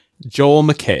 Joel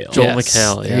McHale. Joel Yes,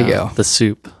 McHale. there you go. The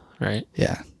Soup, right?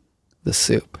 Yeah. The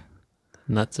Soup.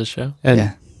 And that's the show. And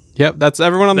Yeah. Yep, that's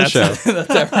everyone on the show.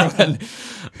 That's everyone.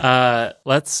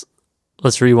 Let's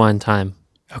rewind time.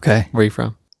 Okay. Where are you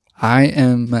from? I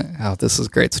am. Oh, this is a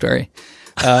great story.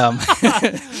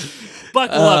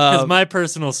 Buckle up, because my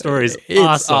personal story is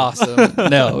It's awesome. awesome.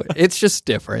 No, it's just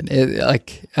different.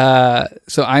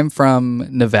 So I'm from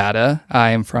Nevada.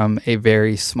 I am from a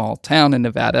very small town in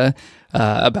Nevada,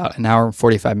 about an hour and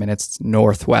 45 minutes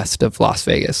northwest of Las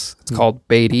Vegas. It's called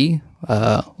Beatty,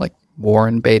 like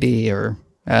Warren Beatty, or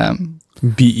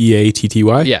Beatty.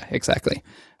 Yeah, exactly.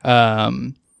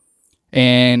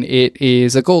 And it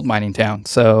is a gold mining town.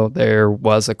 So there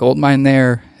was a gold mine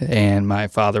there, and my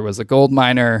father was a gold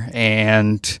miner,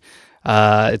 and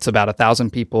it's about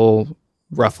 1,000 people,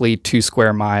 roughly 2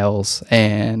 square miles.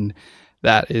 And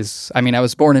that is, I mean, I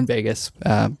was born in Vegas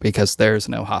because there's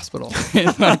no hospital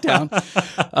in my town.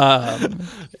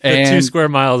 The 2 square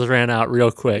miles ran out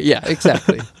real quick. Yeah,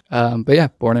 exactly. But yeah,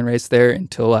 born and raised there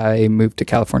until I moved to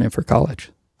California for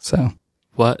college. So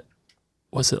What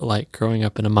was it like growing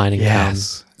up in a mining town?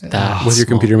 That Was your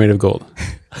small? computer made of gold?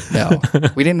 No,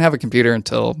 we didn't have a computer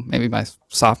until maybe my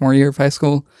sophomore year of high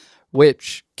school,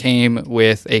 which came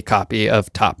with a copy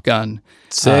of Top Gun.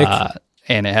 Sick.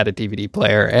 And it had a DVD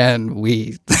player, and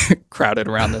we crowded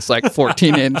around this like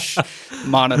 14-inch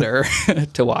monitor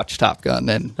to watch Top Gun,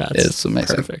 and That's it's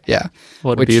amazing. perfect. Yeah.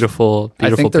 What Which a beautiful I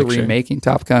think they're picture. remaking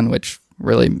Top Gun, which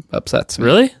really upsets me.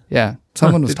 Really? Yeah.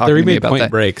 Someone was They talking to me remade about Point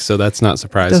that. Break, so that's not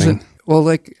surprising. Doesn't well,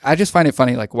 like I just find it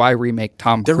funny. Like, why remake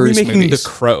Tom They're Cruise remaking movies? The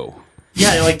Crow.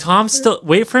 Yeah, like Tom still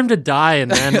wait for him to die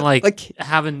and then Like,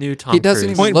 have a new Tom. he doesn't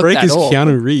Cruise. even Point look Break that is old.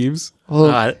 Keanu Reeves,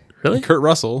 Well, Really? Kurt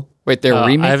Russell. wait, they're I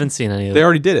remaking. haven't seen any of They it.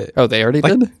 already did it. Oh, they already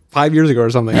like did. 5 years ago or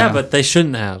something. Yeah, but they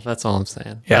shouldn't have. That's all I'm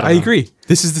saying. Yeah, don't I know. agree.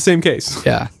 This is the same case.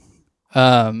 Yeah.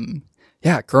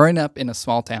 Yeah, growing up in a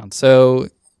small town. So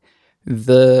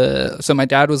my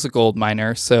dad was a gold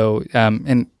miner. So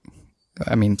and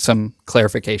I mean some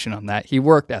clarification on that. He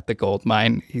worked at the gold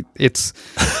mine. Yes,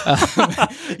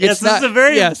 this is a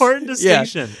very important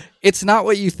distinction. It's not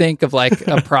what you think of like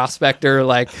a prospector,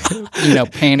 like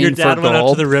panning Your for dad went up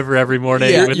gold. to the river every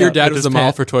morning. Yeah, with Your with dad his was a model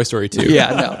pants. for Toy Story 2.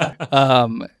 Yeah,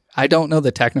 no. I don't know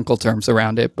the technical terms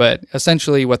around it, but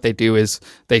essentially what they do is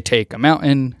they take a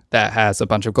mountain that has a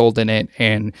bunch of gold in it,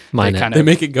 and Mine they it. kind They of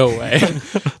make it go away.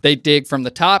 they dig from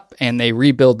the top and they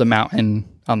rebuild the mountain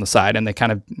on the side, and they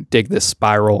kind of dig this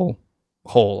spiral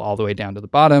hole all the way down to the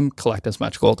bottom, collect as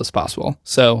much gold as possible.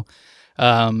 So,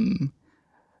 and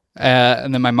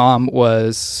then my mom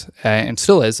was and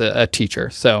still is a teacher.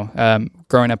 So,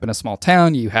 growing up in a small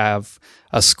town, you have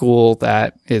a school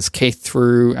that is K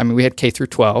through. I mean, we had K through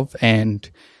 12, and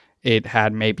it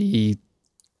had maybe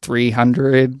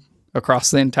 300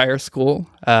 across the entire school.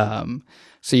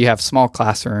 So you have small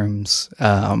classrooms.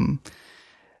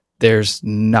 There's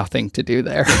nothing to do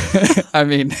there. I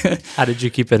mean, How did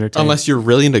you keep entertained? Unless you're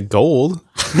really into gold.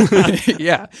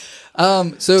 yeah.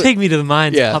 So Take me to the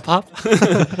mines, Yeah. Pop.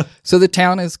 So the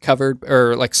town is covered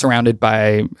or like surrounded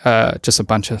by just a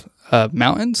bunch of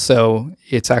mountains. So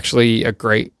it's actually a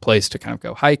great place to kind of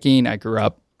go hiking. I grew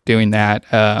up doing that.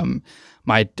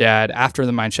 My dad, after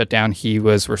the mine shut down, he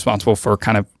was responsible for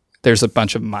there's a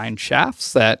bunch of mine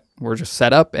shafts that were just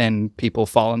set up and people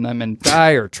fall in them and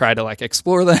die or try to like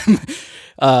explore them.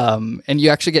 And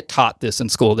you actually get taught this in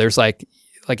school. There's like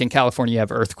in California, you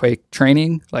have earthquake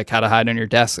training, like how to hide on your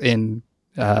desk. In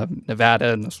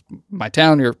Nevada and my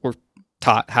town, we're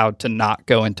taught how to not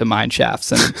go into mine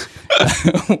shafts and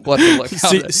what to look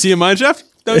out. See a mine shaft?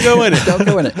 Don't go in it. Don't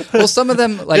go in it. Well, some of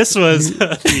them like This was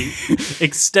the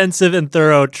extensive and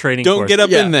thorough training Don't course. get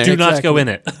up Yeah. in there. Do not Exactly. go in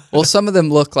it. well, some of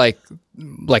them look like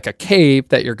a cave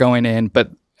that you're going in, but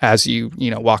as you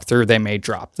walk through, they may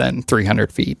drop then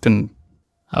 300 feet, and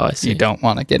Oh, I see. you don't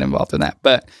want to get involved in that.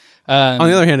 But On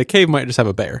the other hand, a cave might just have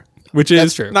a bear, which that's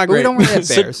is true. not But we great. don't really have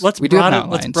So bears. let's we do have broaden,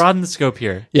 mountain let's lions. broaden the scope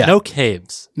here. Yeah. No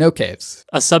caves. No caves.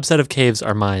 A subset of caves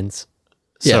are mines.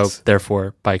 So Yes.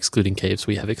 therefore, by excluding caves,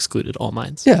 we have excluded all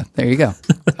mines. Yeah, there you go.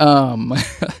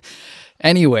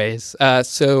 Anyways,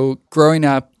 so growing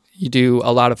up, you do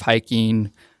a lot of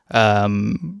hiking.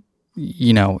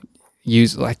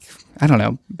 Use I don't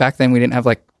know. Back then, we didn't have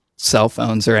like cell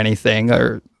phones or anything,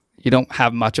 or you don't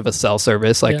have much of a cell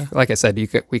service. Like I said,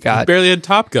 we got Barely had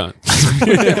Top Gun.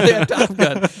 Top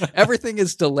Gun. Everything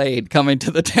is delayed coming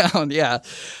to the town. Yeah.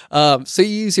 So you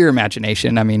use your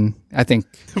imagination. I mean, I think,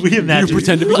 We You imagined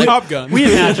pretend to be Top Gun. we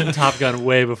imagined Top Gun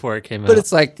way before it came out. but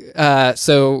it's like,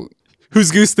 so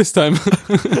Who's Goose this time?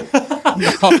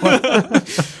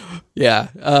 yeah.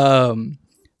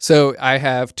 So I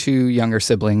have 2 younger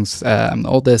siblings. I'm the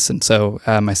oldest, and so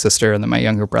my sister and then my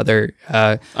younger brother,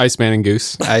 Iceman and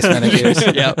Goose. Iceman and Goose.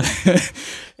 Yep.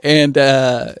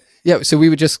 And so we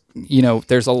would just,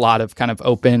 there's a lot of kind of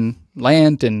open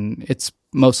land, and it's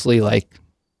mostly like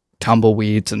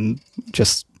tumbleweeds and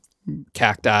just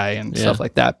cacti and stuff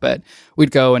like that. But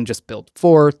we'd go and just build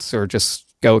forts or just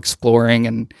go exploring,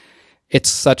 and it's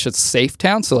such a safe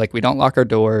town. So like we don't lock our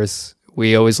doors.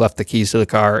 We always left the keys to the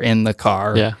car in the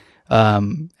car. Yeah.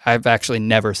 I've actually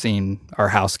never seen our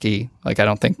house key. Like I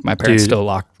don't think my parents Dude, still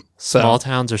lock. So Small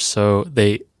towns are so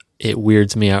it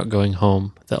weirds me out going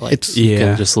home that like you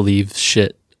can just leave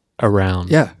shit around.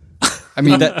 Yeah. I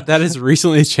mean, that has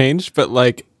recently changed, but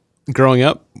like growing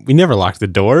up, we never locked the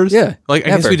doors. Yeah, like I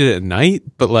guess we did it at night,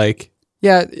 but like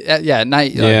at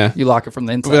night, you lock it from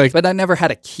the inside. Like, but I never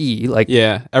had a key. Like,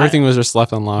 everything was just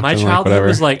left unlocked. My childhood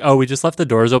was like, we just left the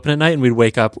doors open at night, and we'd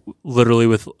wake up literally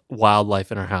with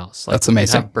wildlife in our house. Like, that's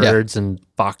amazing. Birds and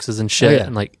foxes and shit,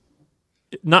 and like,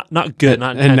 not good,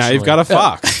 not intentionally. And now you've got a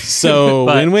fox, so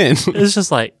win-win. It's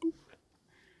just like,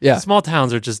 small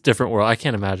towns are just different world. I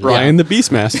can't imagine. Brian the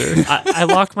Beastmaster. I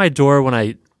lock my door when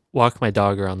I walk my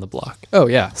dog around the block. Oh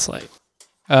yeah, it's like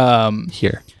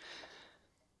here.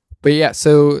 But yeah,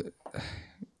 so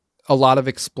a lot of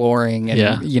exploring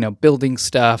and building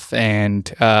stuff, and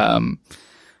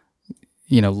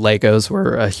Legos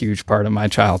were a huge part of my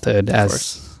childhood,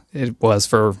 as it was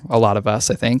for a lot of us,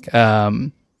 I think.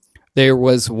 There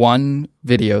was one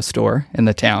video store in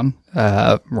the town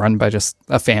run by just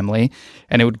a family,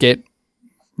 and it would get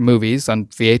movies on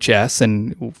VHS,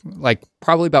 and like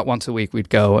probably about once a week we'd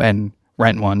go and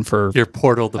rent one for your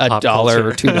portal to $1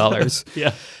 or $2.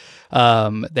 Yeah.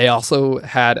 They also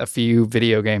had a few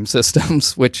video game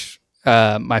systems, which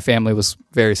my family was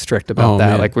very strict about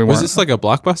that. Man. Like was this like a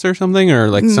Blockbuster or something, or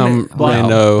like some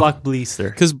rando Blockbuster?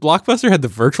 Because Blockbuster had the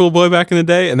Virtual Boy back in the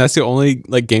day, and that's the only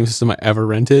like game system I ever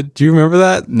rented. Do you remember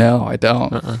that? No, I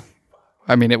don't.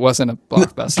 I mean, it wasn't a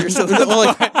Blockbuster.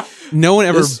 No one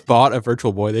ever bought a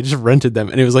Virtual Boy. They just rented them,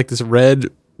 and it was like this red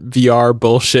VR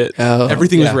bullshit.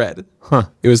 Everything was red.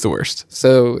 It was the worst.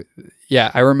 So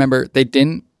yeah, I remember they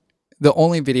didn't. The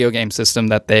only video game system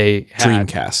that they had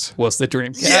Dreamcast was the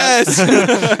Dreamcast.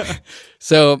 Yes.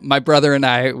 So my brother and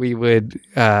I, we would,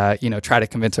 try to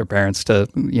convince our parents to,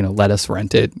 let us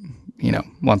rent it,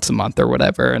 once a month or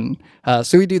whatever. And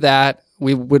so we do that.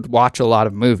 We would watch a lot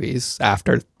of movies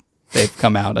after they've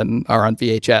come out and are on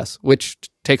VHS, which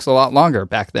takes a lot longer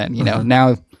back then.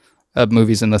 Now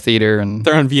movies in the theater and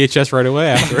they're on VHS right away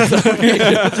afterwards.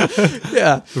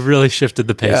 Yeah, we really shifted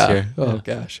the pace here. Oh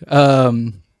gosh.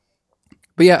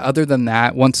 But yeah, other than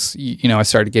that, once, I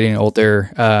started getting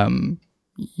older,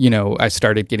 I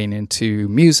started getting into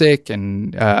music,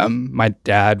 and my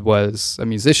dad was a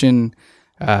musician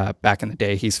back in the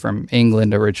day. He's from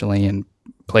England originally and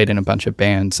played in a bunch of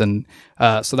bands. And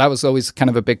so that was always kind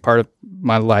of a big part of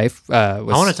my life. I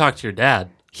want to talk to your dad.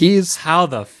 How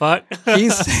the fuck?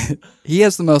 He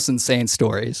has the most insane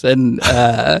stories. And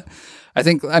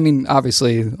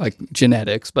obviously like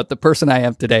genetics, but the person I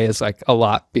am today is like a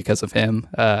lot because of him.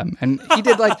 And he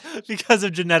did like because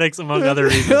of genetics, among other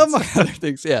reasons. Among other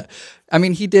things, yeah. I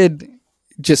mean, he did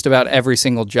just about every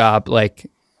single job,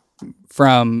 like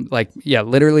from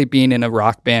literally being in a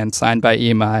rock band signed by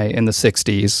EMI in the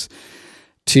 60s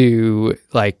to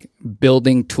like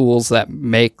building tools that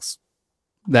make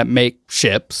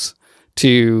ships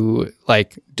to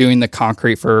like doing the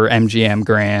concrete for MGM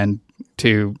Grand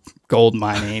to gold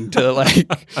mining to like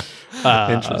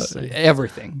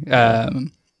everything. But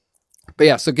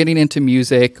yeah, so getting into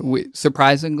music,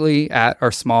 surprisingly at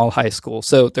our small high school.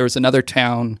 So there was another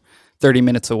town 30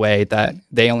 minutes away that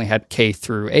they only had K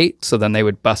through 8. So then they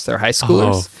would bus their high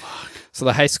schoolers. So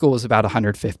the high school was about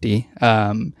 150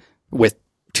 with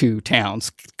 2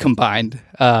 towns combined.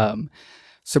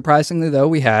 Surprisingly, though,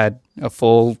 we had a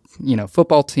full,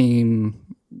 football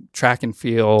team, track and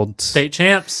field. State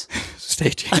champs.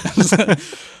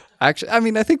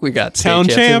 Actually, I think we got town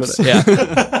champs. Yeah.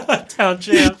 Town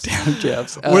champs. Town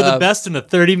champs. We're the best in a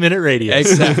 30-minute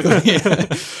radius. Exactly.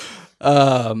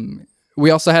 We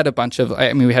also had a bunch of,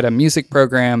 we had a music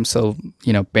program. So,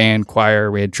 band, choir,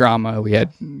 we had drama, we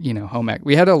had, home ec.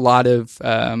 We had a lot of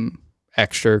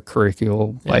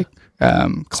extracurricular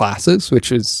classes,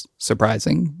 which was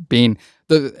surprising. Being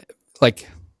the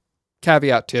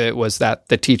caveat to it was that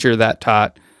the teacher that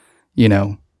taught,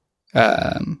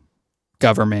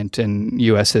 government and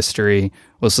U.S. history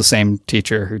was the same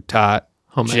teacher who taught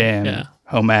gym. Yeah.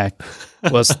 Home ec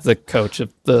was the coach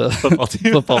of the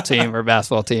football team or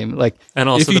basketball team. And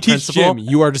also if you the teach principal. gym,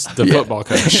 you are just the football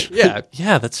coach.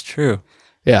 Yeah, that's true.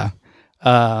 Yeah.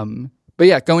 But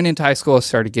yeah, going into high school, I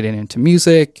started getting into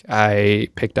music. I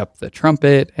picked up the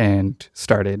trumpet and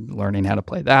started learning how to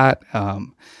play that.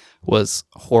 Was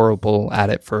horrible at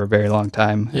it for a very long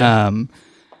time. Yeah.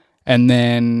 And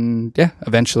then,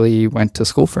 eventually went to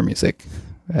school for music.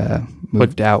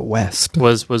 Moved out west.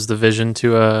 Was the vision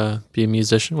to be a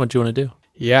musician? What do you want to do?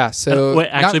 Yeah. So wait,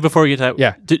 actually, before we get to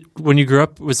that, when you grew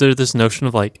up, was there this notion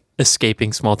of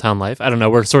escaping small town life? I don't know.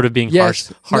 We're sort of being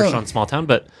harsh on small town,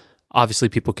 but obviously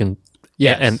people can.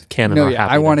 Yes. And can and are happy.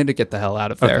 I wanted to get the hell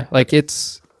out of there. Okay.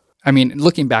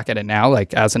 Looking back at it now,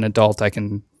 as an adult, I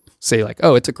can say like,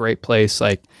 oh, it's a great place.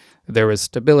 Like there was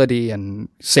stability and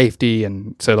safety.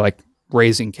 And so like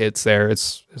raising kids there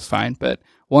is fine. But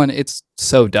one, it's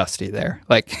so dusty there.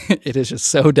 Like it is just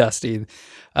so dusty.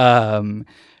 And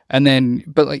then,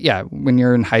 but like, yeah, when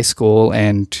you're in high school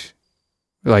and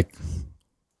like,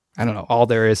 I don't know, all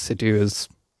there is to do is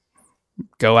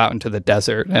go out into the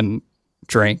desert and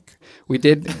drink. We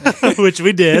did, Which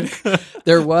we did.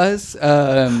 there was,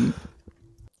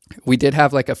 we did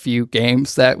have like a few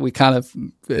games that we kind of,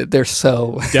 they're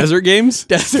so Desert games?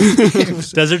 desert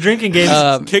games. Desert drinking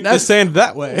games. Kick the sand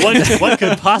that way. What could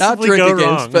Not possibly drinking go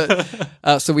wrong? games,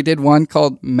 but so we did one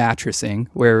called mattressing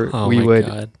where Oh we my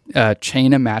would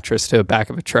chain a mattress to the back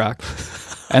of a truck.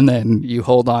 And then you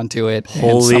hold on to it, and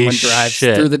Holy someone drives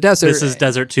shit. through the desert. This is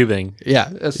desert tubing. Yeah,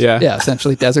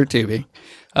 essentially desert tubing.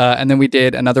 And then we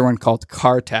did another one called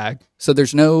car tag. So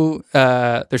there's no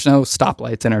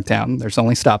stoplights in our town. There's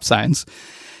only stop signs.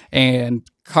 And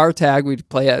car tag, we'd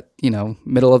play at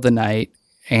middle of the night,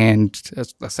 and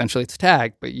essentially it's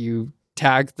tag, but you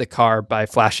tag the car by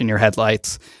flashing your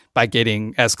headlights, by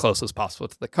getting as close as possible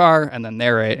to the car, and then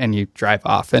narrate, and you drive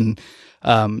off, and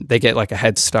they get like a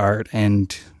head start,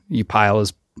 and you pile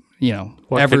as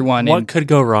everyone. What could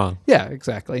go wrong? Yeah,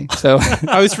 exactly. So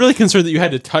I was really concerned that you had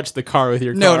to touch the car with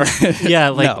your car. Yeah,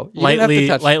 like No, you didn't have to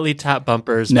touch- lightly tap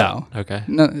bumpers. No. but- okay.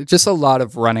 no, just a lot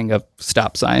of running of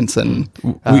stop signs, and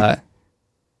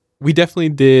We definitely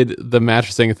did the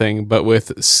mattressing thing, but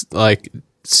with like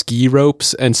ski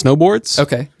ropes and snowboards.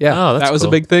 okay, yeah, Oh, that's that was cool.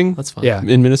 a big thing. That's fun. yeah,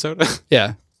 in Minnesota.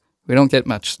 yeah. We don't get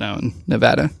much snow in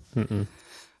Nevada.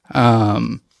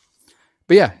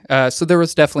 But yeah, so there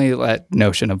was definitely that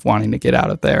notion of wanting to get out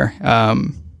of there.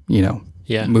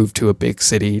 Yeah. Move to a big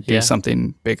city, do Yeah.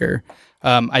 something bigger.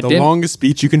 I The didn't longest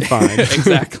beach you can find.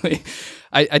 exactly.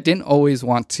 I didn't always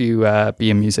want to be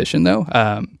a musician though.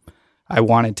 I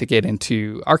wanted to get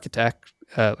into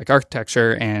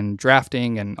architecture and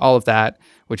drafting and all of that,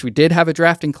 which we did have a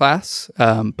drafting class,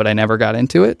 but I never got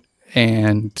into it.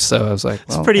 And so I was like,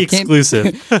 well, It's pretty I can't-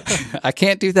 exclusive. I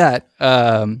can't do that.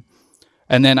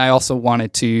 And then I also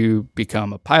wanted to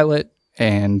become a pilot,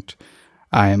 and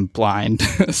I am blind.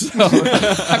 So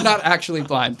I'm not actually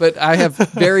blind, but I have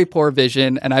very poor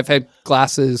vision, and I've had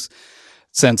glasses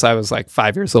since I was like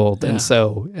 5 years old. And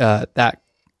so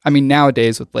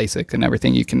nowadays with LASIK and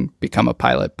everything, you can become a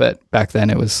pilot, but back then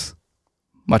it was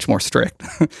much more strict.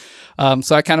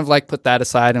 So I kind of like put that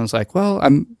aside and was like, well,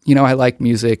 I like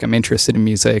music. I'm interested in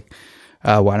music.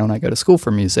 Why don't I go to school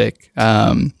for music?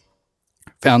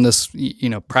 Found this,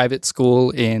 private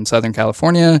school in Southern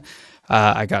California.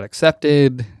 I got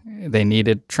accepted. They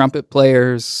needed trumpet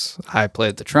players. I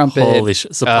played the trumpet. Holy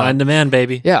shit. Supply and demand,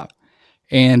 baby. Yeah.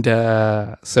 And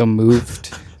so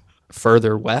moved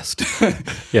further west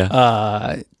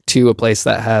Yeah. to a place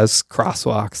that has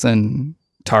crosswalks and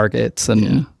targets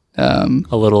and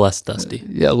A little less dusty.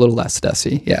 a little less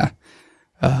dusty. Yeah.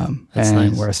 That's and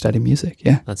nice. where I study music.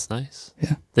 Yeah. That's nice.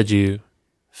 Yeah. Did you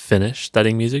finish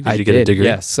studying music? Did I you get a degree?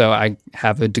 Yes. So I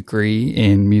have a degree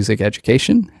in music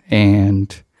education,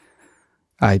 and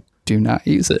I do not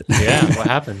use it. Yeah. What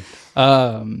happened?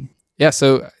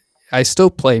 So I still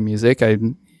play music. I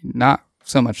not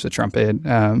so much the trumpet,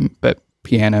 but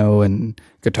piano and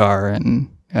guitar, and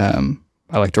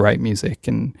I like to write music.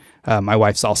 And my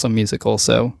wife's also musical,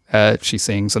 so she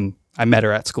sings, and I met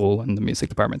her at school in the music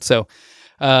department. So,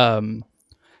 but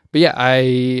yeah,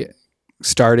 I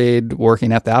started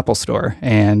working at the Apple Store,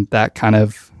 and that kind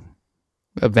of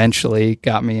eventually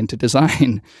got me into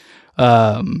design.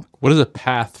 What is a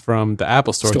path from the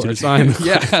Apple Store to design?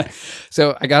 Yeah.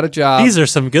 So I got a job. These are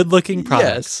some good looking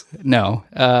products. Yes. No.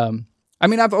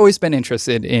 I've always been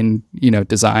interested in,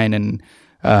 design, and,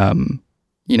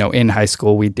 in high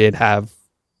school we did have,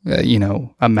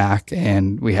 a Mac,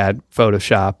 and we had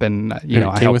Photoshop, and, I Came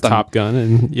helped with them. Top Gun,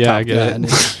 and yeah, I Top get Gun.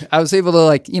 it. I was able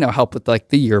to help with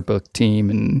the yearbook team,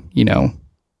 and,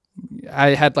 I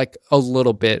had a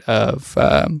little bit of,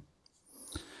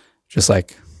 just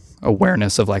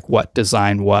awareness of what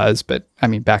design was, but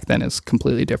back then it's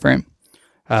completely different.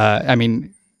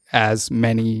 As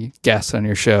many guests on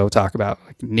your show talk about,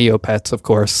 Neopets, of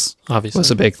course, Obviously. was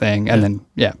a big thing, and then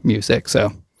music.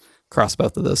 So cross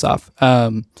both of those off.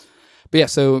 But yeah,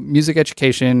 so music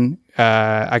education.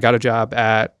 I got a job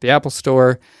at the Apple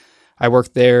Store. I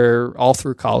worked there all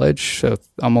through college, so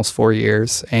almost 4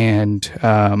 years, and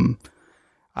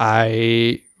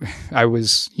I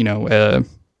was a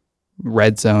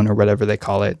red zone or whatever they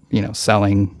call it,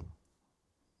 selling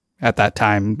at that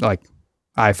time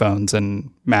iPhones and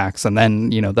Macs, and then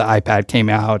the iPad came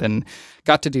out, and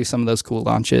got to do some of those cool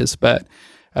launches. But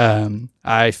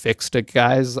I fixed a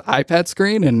guy's iPad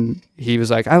screen, and he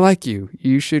was like, "I like you.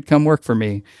 You should come work for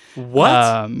me."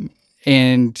 What?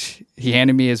 And he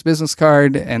handed me his business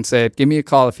card and said, "Give me a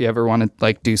call if you ever want to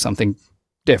like do something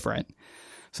different."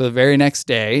 So the very next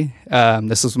day,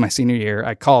 this was my senior year,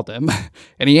 I called him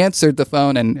and he answered the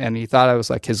phone and he thought I was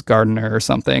like his gardener or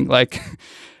something. Like,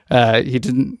 he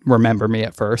didn't remember me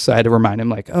at first. So I had to remind him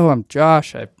like, "Oh, I'm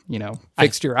Josh. I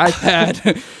fixed your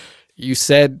iPad. You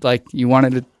said like you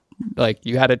wanted to, like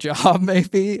you had a job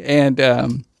maybe." And,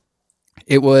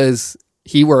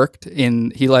 he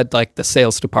led like the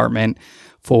sales department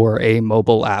for a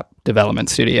mobile app development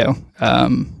studio,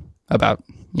 about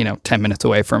 10 minutes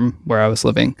away from where I was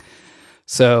living.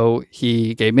 So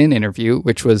he gave me an interview,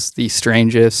 which was the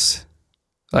strangest,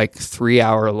 like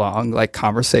 3-hour long, like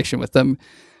conversation with them.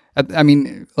 I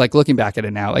mean, like looking back at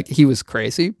it now, like he was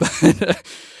crazy, but,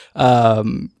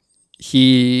 I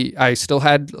still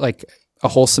had like a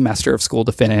whole semester of school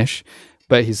to finish,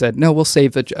 but he said, "No, we'll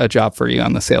save a job for you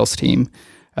on the sales team."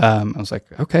 I was like,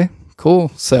 "Okay,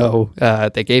 cool." So,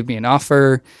 they gave me an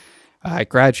offer. I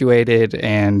graduated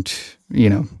and,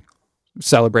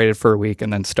 celebrated for a week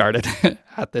and then started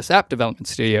at this app development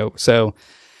studio. So,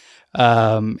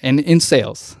 and in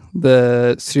sales,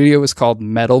 the studio was called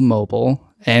Medl Mobile,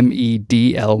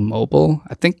 MEDL Mobile.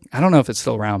 I don't know if it's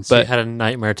still around, So but you had a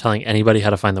nightmare telling anybody how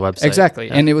to find the website. exactly.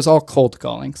 Yeah. And it was all cold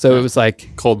calling. So it was like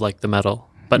Cold like the metal,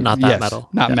 but not that yes, metal.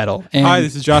 not Yeah. metal. And Hi,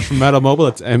 this is Josh from Medl Mobile.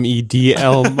 It's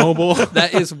MEDL Mobile.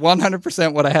 that is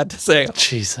 100% what I had to say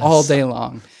Jesus. all day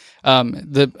long.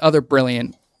 The other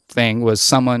brilliant thing was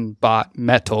someone bought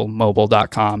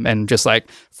metalmobile.com and just like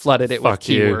flooded it with Fuck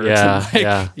you. keywords. Yeah, and,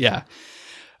 like, yeah.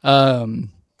 yeah.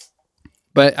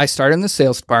 But I started in the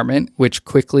sales department, which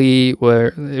quickly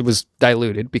it was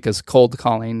diluted because cold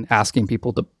calling, asking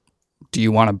people do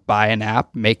you want to buy an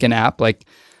app, make an app? Like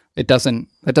that doesn't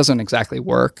exactly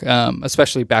work.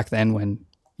 Especially back then when,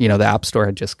 the App Store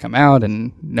had just come out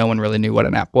and no one really knew what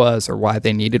an app was or why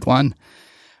they needed one.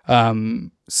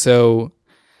 So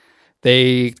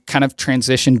they kind of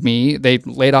transitioned me. They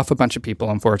laid off a bunch of people,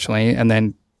 unfortunately, and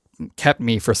then kept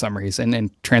me for some reason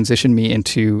and transitioned me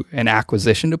into an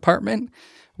acquisition department,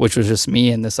 which was just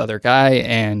me and this other guy.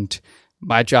 And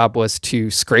my job was to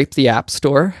scrape the App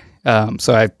Store.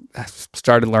 So I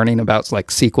started learning about like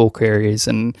SQL queries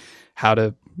and how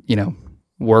to,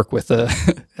 work with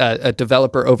a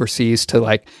developer overseas to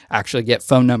like actually get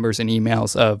phone numbers and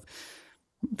emails of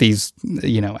these,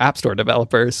 App Store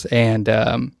developers.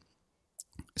 And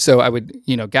so I would,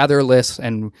 gather lists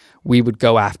and we would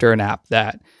go after an app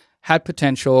that had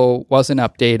potential, wasn't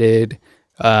updated,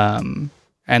 and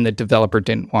the developer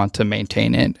didn't want to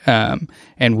maintain it.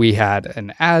 And we had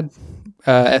an ad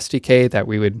SDK that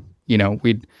we would,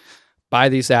 we'd buy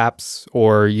these apps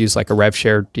or use like a rev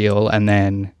share deal and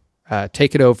then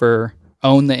take it over,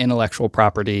 own the intellectual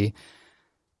property,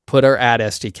 put our ad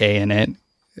SDK in it,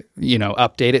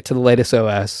 update it to the latest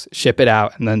OS, ship it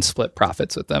out, and then split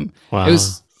profits with them. Wow. It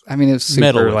was super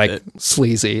Metal with like it.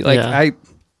 sleazy. Like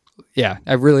Yeah.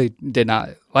 I really did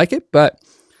not like it, but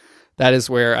that is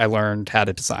where I learned how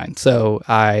to design. So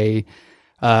I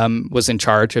was in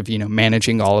charge of,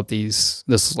 managing all of this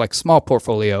like small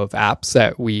portfolio of apps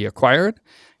that we acquired,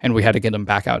 and we had to get them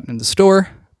back out in the store.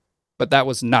 But that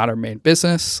was not our main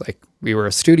business. Like we were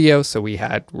a studio, so we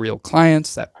had real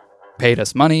clients that paid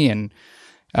us money, and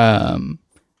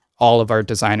all of our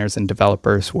designers and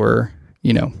developers were,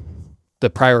 the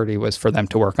priority was for them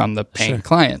to work on the paying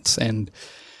clients. And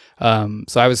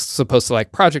so I was supposed to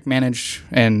like project manage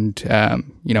and,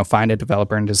 find a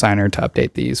developer and designer to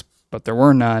update these, but there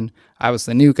were none. I was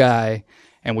the new guy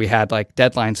and we had like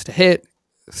deadlines to hit.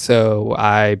 So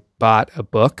I bought a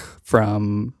book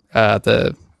from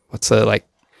what's the like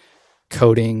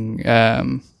coding,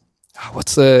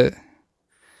 it's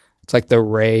like the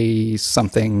Ray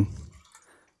something,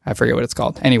 I forget what it's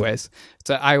called. Anyways, it's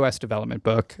an iOS development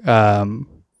book.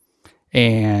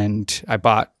 And I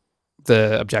bought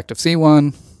the Objective-C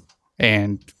one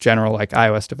and general like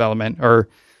iOS development, or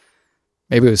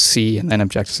maybe it was C and then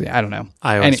Objective-C. I don't know.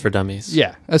 iOS for Dummies.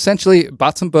 Yeah. Essentially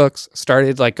bought some books,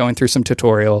 started like going through some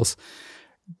tutorials,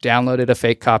 downloaded a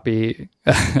fake copy,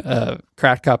 a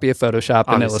cracked copy of Photoshop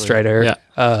and Obviously. Illustrator,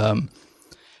 Yeah.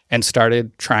 and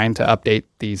started trying to update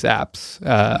these apps,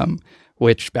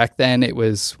 which back then it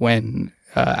was when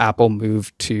Apple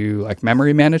moved to like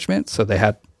memory management. So they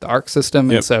had the Arc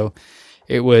system. Yep. And so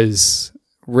it was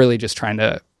really just trying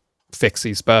to fix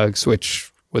these bugs,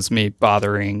 which was me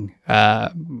bothering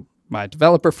my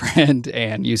developer friend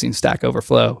and using Stack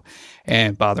Overflow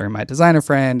and bothering my designer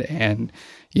friend and,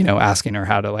 asking her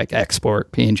how to like export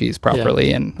PNGs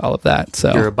properly and all of that.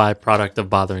 So you're a byproduct of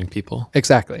bothering people.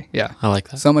 Exactly. Yeah. I like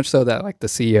that. So much so that like the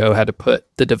CEO had to put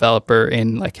the developer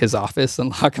in like his office and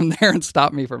lock him there and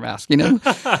stop me from asking him.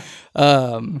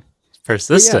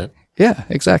 Persistent. Yeah,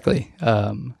 exactly.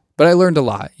 But I learned a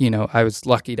lot. I was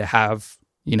lucky to have,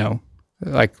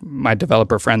 like my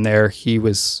developer friend there. He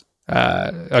was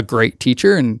a great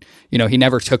teacher, and he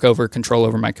never took over control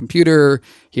over my computer.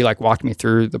 He like walked me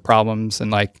through the problems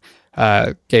and like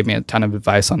gave me a ton of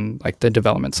advice on like the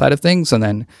development side of things. And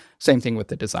then same thing with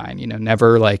the design.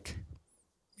 Never like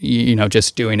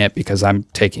just doing it because I'm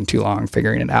taking too long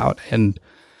figuring it out. And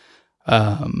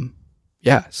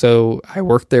so I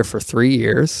worked there for 3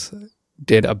 years.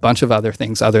 Did a bunch of other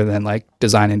things other than like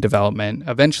design and development.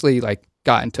 Eventually like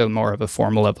got into more of a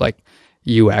formal of like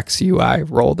UX UI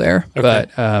role there. Okay. But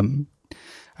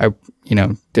I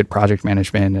did project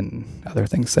management and other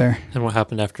things there. And what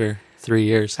happened after 3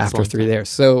 years? After 3 years.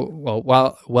 So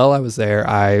while I was there,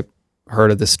 I heard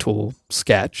of this tool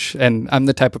Sketch, and I'm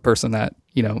the type of person that,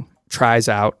 tries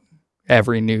out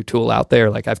every new tool out there.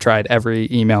 Like I've tried every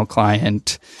email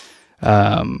client,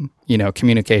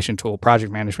 communication tool,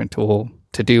 project management tool,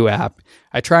 to-do app.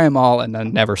 I try them all and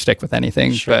then never stick with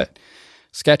anything. Sure. But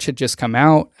Sketch had just come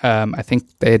out. I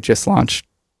think they had just launched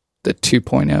the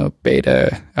 2.0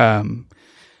 beta.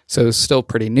 So it was still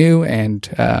pretty new. And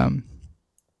I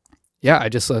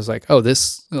was like, oh,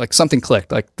 this, like something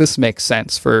clicked. Like this makes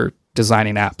sense for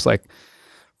designing apps like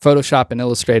Photoshop and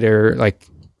Illustrator. Like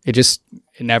it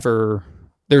never...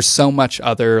 There's so much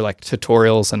other like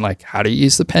tutorials and like how to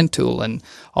use the pen tool and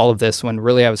all of this, when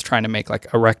really I was trying to make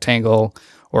like a rectangle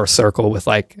or a circle with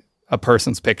like a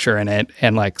person's picture in it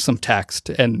and like some text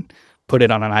and put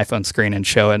it on an iPhone screen and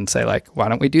show it and say like, why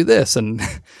don't we do this? And,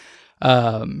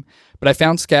 but I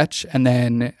found Sketch, and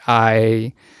then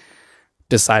I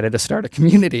decided to start a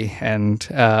community. And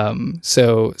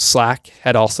so Slack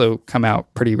had also come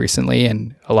out pretty recently,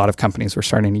 and a lot of companies were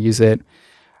starting to use it.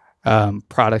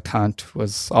 Product Hunt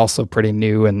was also pretty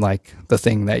new and like the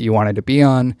thing that you wanted to be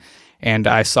on. And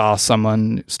I saw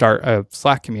someone start a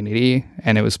Slack community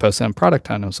and it was posted on Product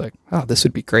Hunt. I was like, oh, this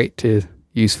would be great to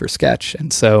use for Sketch.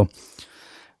 And so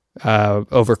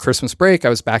over Christmas break, I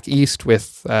was back east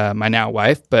with my now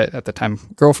wife, but at the time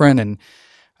girlfriend. And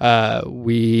I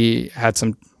had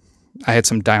some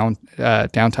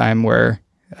downtime where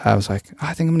I was like,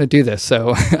 I think I'm going to do this.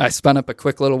 So I spun up a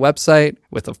quick little website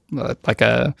with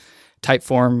a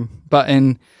Typeform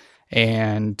button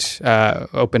and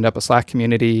opened up a Slack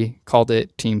community, called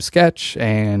it Team Sketch,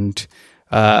 and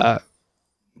no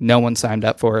one signed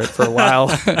up for it for a while.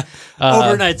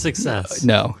 Overnight success.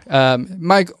 No.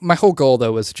 My whole goal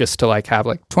though was just to like have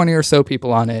like 20 or so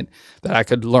people on it that I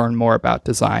could learn more about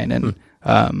design and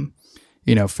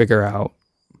figure out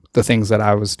the things that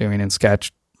I was doing in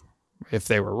Sketch, if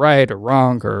they were right or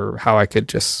wrong, or how I could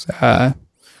just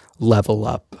level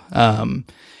up.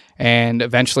 And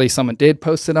eventually someone did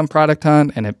post it on Product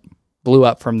Hunt, and it blew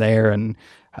up from there. And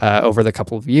over the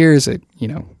couple of years, it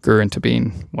grew into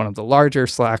being one of the larger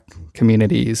Slack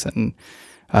communities. And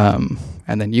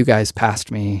then you guys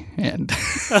passed me, and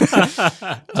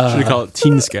should we call it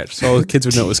Teen Sketch so all the kids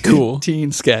would know it was cool?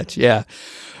 Teen Sketch, yeah.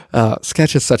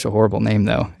 Sketch is such a horrible name,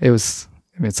 though. It's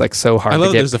like so hard. I love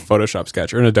to get. There's a Photoshop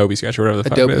Sketch or an Adobe Sketch or whatever the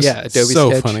fuck it is. Yeah, Adobe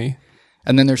so Sketch. funny.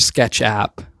 And then there's Sketch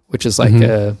App, which is like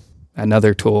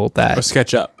another tool that Or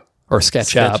SketchUp. or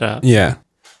SketchUp. Yeah.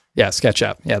 Yeah,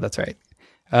 SketchUp. Yeah, that's right.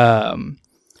 But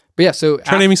yeah, so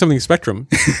Try naming something Spectrum.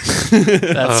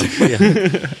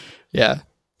 yeah,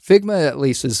 Figma at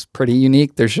least is pretty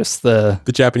unique. There's just the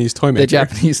Japanese toy maker.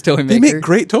 Japanese toy maker. They make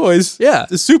great toys. Yeah.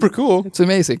 It's super cool. It's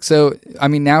amazing. So, I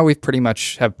mean, now we've pretty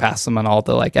much have passed them on all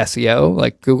the like SEO,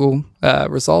 like Google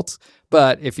results.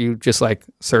 But if you just like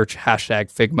search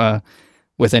 #Figma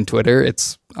within Twitter,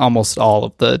 it's almost all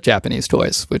of the Japanese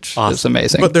toys, which is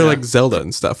amazing. But they're like Zelda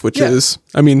and stuff, which is,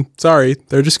 I mean, sorry,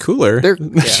 they're just cooler. Get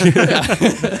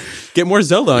more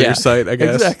Zelda on your site, I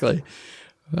guess. Exactly.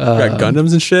 Got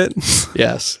Gundams and shit.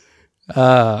 Yes.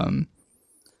 But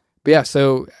yeah,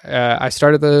 so I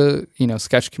started the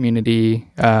Sketch community,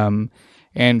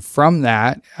 and from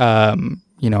that, I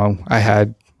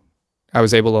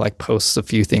was able to like post a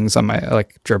few things on my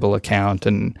like Dribbble account,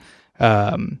 and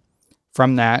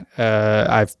from that,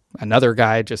 another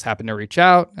guy just happened to reach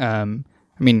out.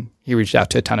 He reached out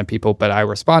to a ton of people, but I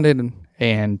responded,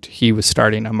 and he was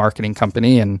starting a marketing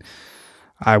company, and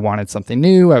I wanted something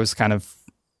new. I was kind of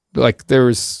like, there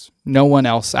was no one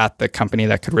else at the company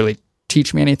that could really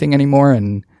teach me anything anymore.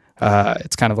 And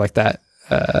it's kind of like that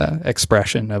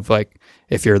expression of like,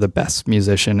 if you're the best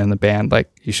musician in the band,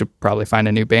 like you should probably find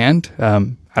a new band.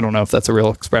 I don't know if that's a real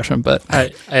expression, but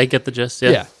I get the gist.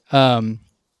 Yeah.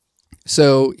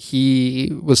 So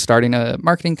he was starting a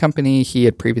marketing company. He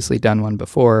had previously done one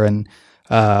before, and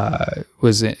that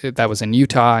was in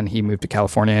Utah, and he moved to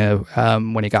California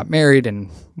when he got married and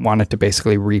wanted to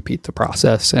basically repeat the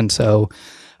process. And so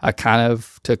I kind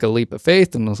of took a leap of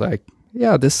faith and was like,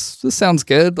 yeah, this sounds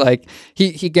good. Like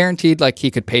he guaranteed like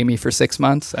he could pay me for 6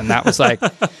 months, and that was like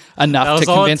enough to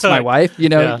convince my wife.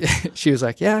 She was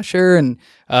like, yeah, sure. And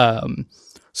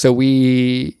so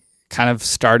we kind of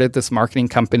started this marketing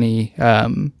company.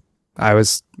 I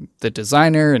was the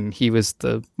designer and he was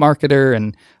the marketer,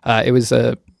 and it was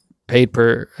a paid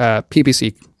per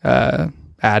PPC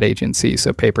ad agency,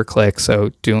 so pay per click. So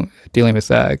dealing with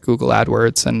Google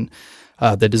AdWords, and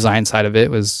the design side of it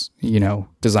was,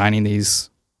 designing these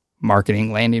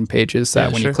marketing landing pages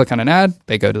that when you click on an ad,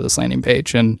 they go to this landing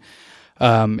page. And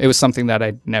it was something that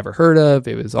I'd never heard of.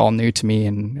 It was all new to me,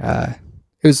 and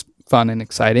it was fun and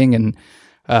exciting.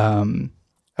 And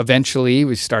eventually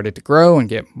we started to grow and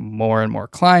get more and more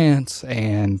clients,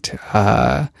 and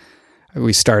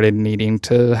we started needing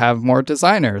to have more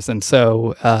designers. And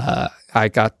so I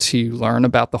got to learn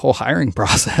about the whole hiring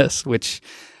process, which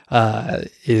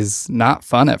is not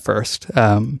fun at first.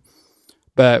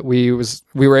 But we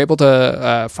were able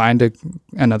to find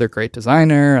another great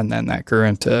designer, and then that grew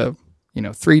into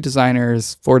 3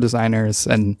 designers, 4 designers,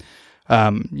 and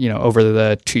over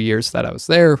the 2 years that I was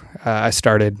there, I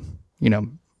started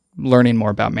learning more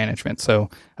about management. So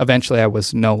eventually I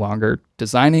was no longer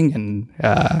designing, and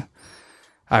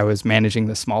I was managing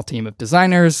the small team of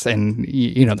designers, and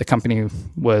the company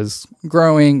was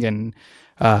growing, and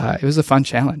it was a fun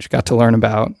challenge. Got to learn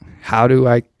about how do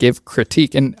I give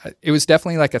critique, and it was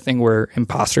definitely like a thing where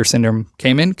imposter syndrome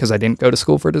came in because I didn't go to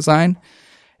school for design,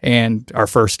 and our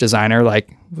first designer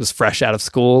was fresh out of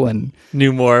school and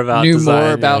knew more about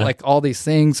like all these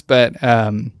things, but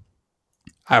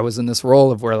I was in this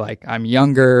role of where I'm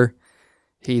younger,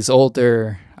 he's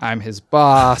older, I'm his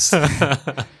boss.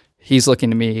 He's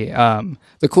looking to me.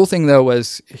 The cool thing though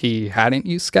was he hadn't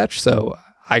used Sketch, so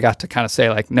I got to kind of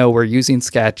say no, we're using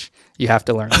Sketch. You have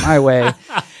to learn it my way,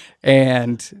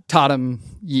 and taught him,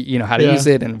 how to use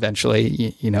it. And eventually,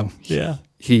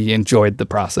 he enjoyed the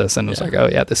process and was like, oh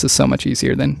yeah, this is so much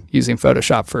easier than using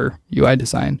Photoshop for UI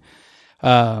design.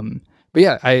 But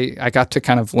yeah, I got to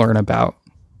kind of learn about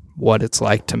what it's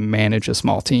like to manage a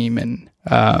small team. And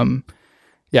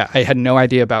I had no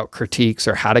idea about critiques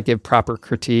or how to give proper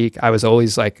critique. I was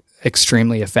always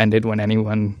extremely offended when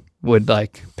anyone would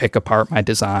pick apart my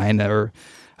design, or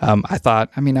I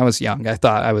was young. I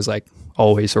thought I was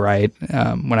always right.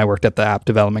 When I worked at the app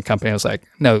development company, I was like,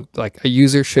 no, a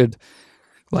user should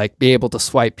be able to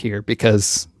swipe here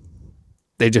because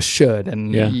they just should.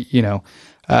 And,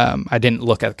 I didn't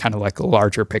look at kind of a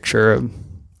larger picture.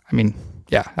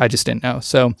 I just didn't know.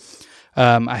 So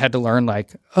I had to learn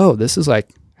oh, this is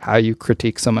how you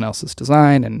critique someone else's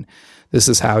design, and this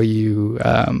is how you,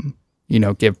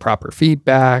 give proper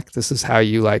feedback. This is how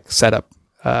you set up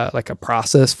a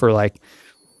process for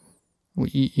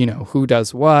who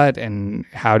does what, and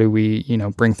how do we,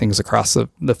 bring things across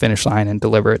the finish line and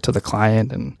deliver it to the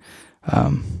client. And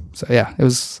it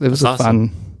was That's a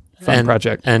awesome. fun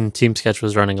project. And Team Sketch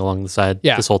was running along the side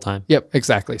this whole time. Yep,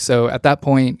 exactly. So at that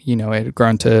point, it had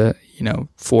grown to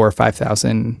 4,000 or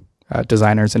 5,000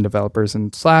 designers and developers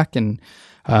in Slack, and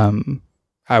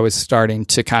I was starting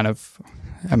to kind of,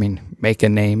 make a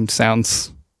name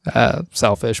sounds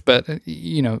selfish, but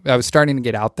I was starting to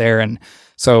get out there, and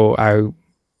so I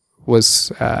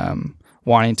was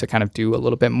wanting to kind of do a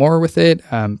little bit more with it,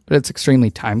 but it's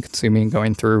extremely time consuming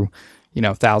going through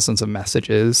thousands of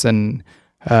messages, and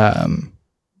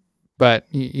but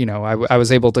I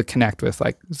was able to connect with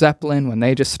Zeppelin when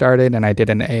they just started, and I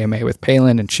did an AMA with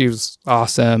Palin, and she was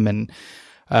awesome, and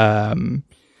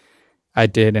I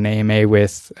did an AMA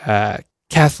with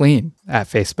Kathleen at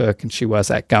Facebook, and she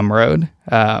was at Gumroad.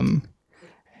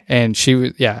 And she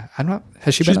was, I don't know,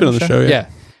 has she been on the show? Yeah.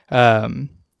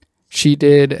 She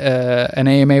did an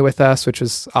AMA with us, which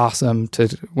was awesome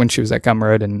when she was at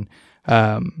Gumroad. And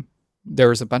there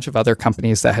was a bunch of other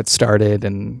companies that had started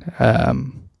and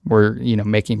were,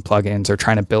 making plugins or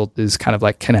trying to build these kind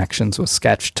of connections with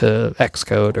Sketch to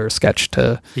Xcode or Sketch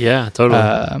to... Yeah, totally.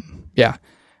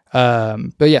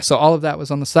 But yeah, so all of that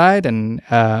was on the side, and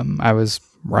I was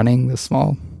running the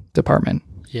small department.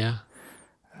 Yeah.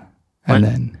 And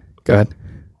then, go ahead.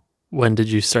 When did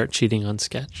you start cheating on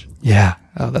Sketch? Yeah.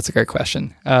 Oh, that's a great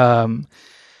question.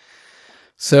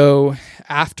 So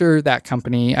after that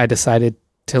company, I decided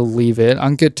to leave it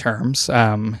on good terms.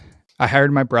 I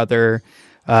hired my brother.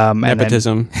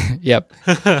 Nepotism. Yep.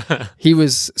 He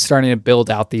was starting to build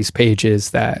out these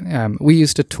pages that we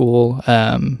used a tool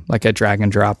like a drag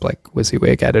and drop like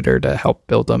WYSIWYG editor to help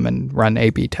build them and run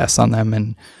A/B tests on them.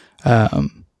 And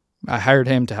I hired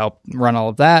him to help run all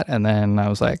of that. And then I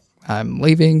was like, I'm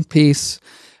leaving, peace.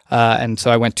 And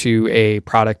so I went to a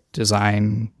product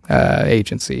design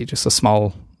agency, just a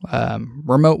small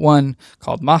remote one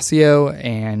called Masio.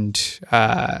 And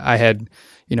I had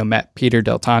met Peter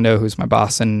Del Tondo, who's my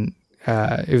boss, and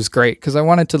it was great because I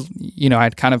wanted to,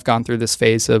 I'd kind of gone through this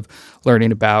phase of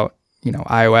learning about,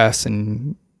 iOS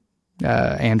and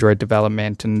Android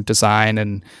development and design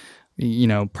and,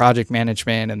 project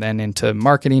management, and then into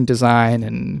marketing design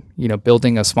and,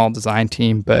 building a small design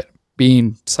team. But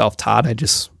being self-taught,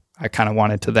 I kind of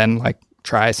wanted to then like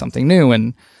try something new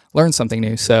and learn something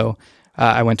new. So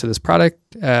I went to this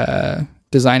product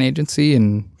design agency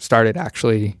and started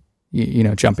actually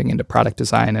jumping into product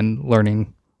design and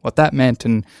learning what that meant,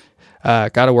 and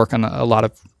got to work on a lot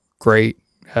of great,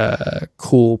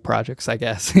 cool projects, I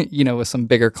guess, with some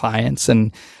bigger clients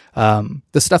and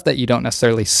the stuff that you don't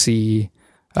necessarily see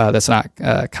that's not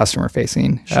customer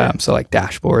facing. Sure. So like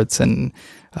dashboards and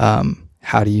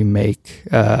how do you make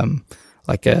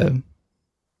like a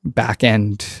back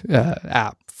end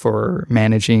app for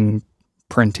managing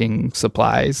printing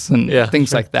supplies and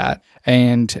things like that.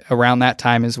 And around that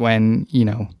time is when,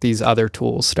 these other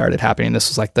tools started happening. This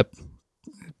was like the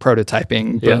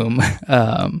prototyping boom.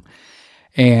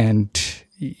 And,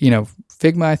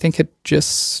 Figma, I think, had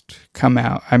just come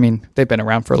out. I mean, they've been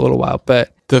around for a little while,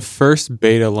 but... The first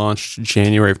beta launched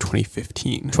January of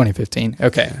 2015. 2015.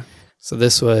 Okay. Yeah. So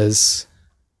this was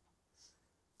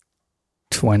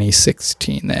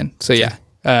 2016 then. So yeah.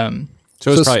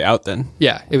 So it was probably out then.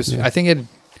 Yeah, it was. Yeah. I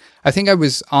think I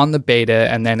was on the beta,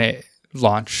 and then it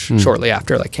launched shortly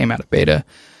after, like came out of beta.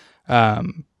 But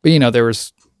there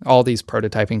was all these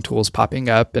prototyping tools popping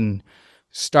up, and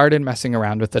started messing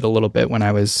around with it a little bit when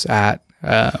I was at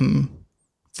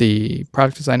the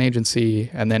product design agency,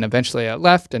 and then eventually I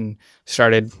left and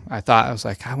started. I was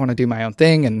like, I want to do my own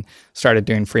thing, and started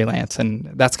doing freelance, and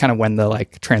that's kind of when the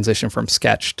like transition from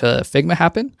Sketch to Figma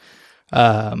happened.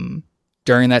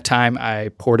 During that time, I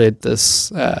ported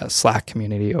this Slack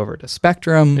community over to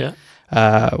Spectrum,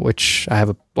 which I have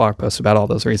a blog post about all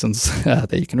those reasons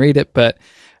that you can read it. But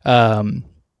part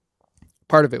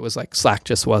of it was like Slack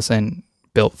just wasn't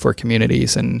built for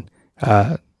communities, and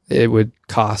it would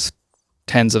cost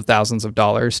tens of thousands of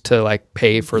dollars to like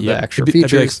pay for the extra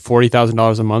features. It'd be like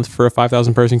 $40,000 a month for a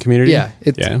 5,000 person community. Yeah,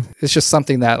 it's just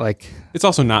something that like it's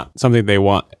also not something they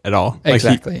want at all.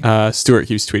 Exactly. Like Stuart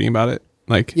keeps tweeting about it.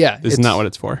 Like, this is not what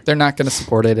it's for. They're not going to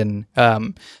support it. And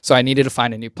so I needed to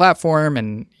find a new platform.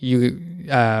 And you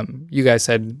guys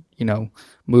had,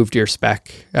 moved your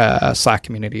Slack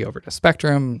community over to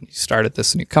Spectrum. You started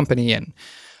this new company, and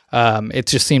it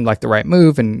just seemed like the right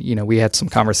move. And, we had some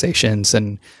conversations,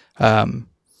 and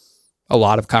a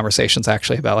lot of conversations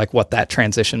actually about like what that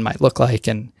transition might look like.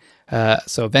 And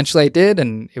so eventually I did,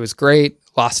 and it was great.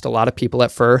 Lost a lot of people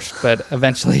at first, but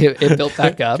eventually it built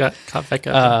back up. Got back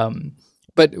up.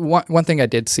 But one thing I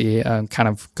did see, kind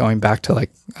of going back to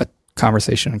like a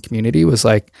conversation in community, was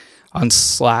like on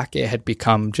Slack, it had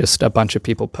become just a bunch of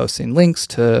people posting links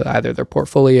to either their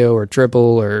portfolio or Dribbble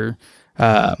or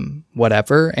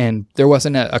whatever. And there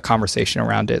wasn't a conversation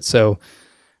around it. So,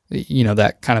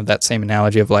 that kind of that same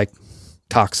analogy of like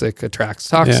toxic attracts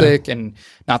toxic, and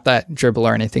not that Dribbble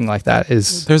or anything like that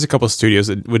is. There's a couple of studios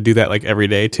that would do that like every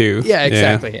day too. Yeah,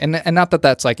 exactly. Yeah. And not that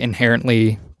that's like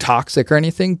inherently toxic or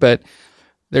anything, but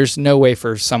there's no way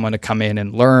for someone to come in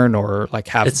and learn or like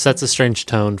have... It sets a strange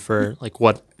tone for like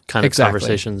what kind of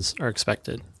conversations are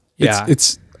expected.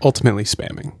 It's ultimately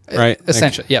spamming, right?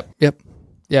 Essentially.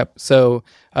 Yep. So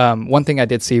one thing I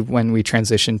did see when we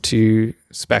transitioned to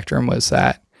Spectrum was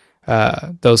that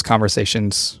those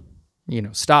conversations,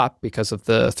 stopped because of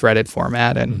the threaded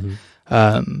format. And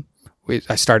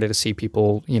I started to see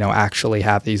people, actually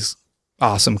have these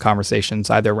awesome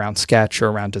conversations either around Sketch or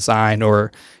around design,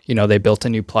 or they built a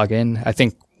new plugin. I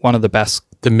think one of the best,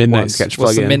 the Midnight Sketch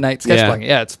plugin. The Midnight Sketch plugin.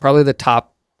 Yeah, it's probably the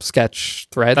top Sketch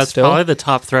thread. That's still probably the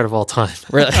top thread of all time.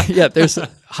 Really? Yeah, there's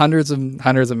hundreds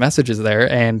of messages there,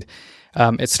 and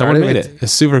it started. Someone made it.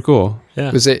 It's super cool.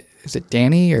 Yeah. Is it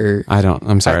Danny or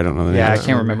I'm sorry, I don't know the name. Yeah, I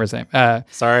can't remember his name.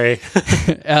 Sorry.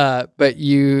 But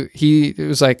he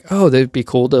was like, oh, that'd be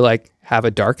cool to like have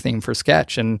a dark theme for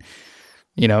Sketch, and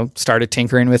started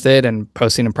tinkering with it and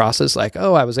posting in process like,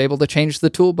 oh, I was able to change the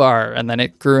toolbar, and then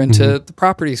it grew into the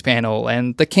properties panel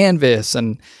and the canvas,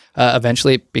 and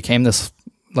eventually it became this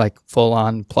like full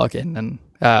on plugin,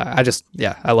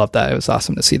 I love that. It was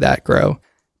awesome to see that grow.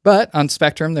 But on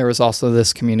Spectrum, there was also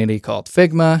this community called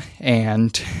Figma,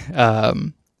 and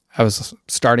I was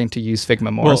starting to use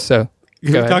Figma more. Well, so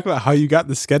Can we talk about how you got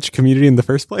the sketch community in the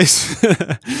first place?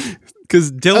 Because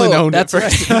Dylan owned it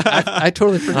first. Right. I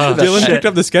totally forgot about Dylan that. picked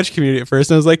up the sketch community at first,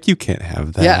 and I was like, you can't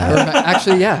have that.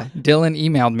 Yeah, Dylan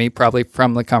emailed me probably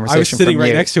from the conversation. I was sitting from right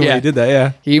you. next to him when he did that,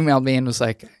 yeah. He emailed me and was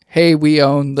like, hey, we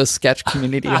own the sketch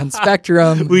community on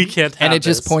Spectrum. We can't have And it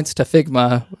just this. points to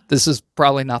Figma. This is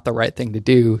probably not the right thing to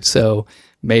do. So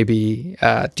maybe,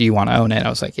 do you want to own it? And I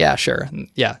was like, yeah, sure. And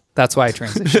yeah, that's why I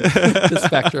transitioned to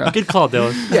Spectrum. Good call,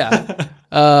 Dylan. Yeah.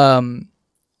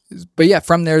 But yeah,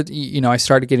 from there, I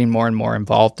started getting more and more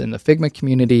involved in the Figma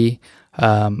community.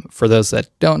 For those that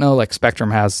don't know, like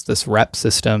Spectrum has this rep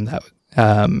system that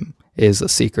is a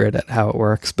secret at how it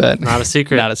works, but Not a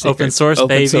secret. Not a secret. Open source, Open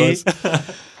baby. source.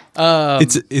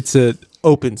 It's an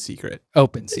open secret.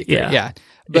 Open secret. Yeah.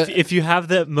 But If you have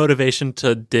the motivation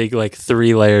to dig like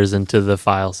 3 layers into the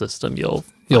file system, you'll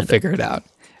figure it out.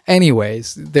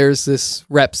 Anyways, there's this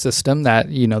rep system that,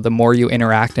 the more you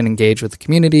interact and engage with the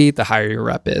community, the higher your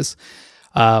rep is.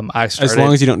 I started, As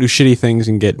long as you don't do shitty things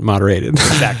and get moderated.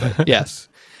 exactly. Yes.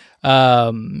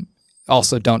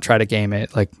 Also, don't try to game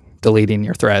it, like deleting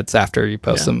your threads after you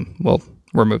post them will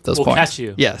remove those We'll points. catch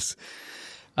you. Yes.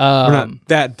 We're not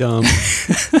that dumb.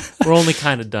 We're only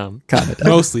kind of dumb. Kind of.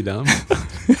 Mostly dumb.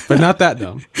 But not that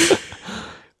dumb.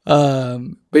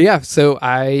 But yeah, so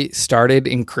I started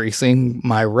increasing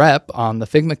my rep on the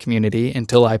Figma community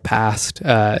until I passed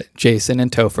Jason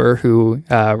and Topher, who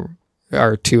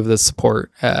are two of the part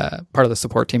of the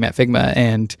support team at Figma,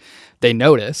 and they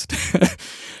noticed.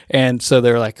 And so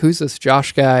they're like, who's this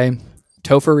Josh guy?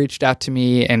 Topher reached out to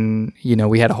me, and,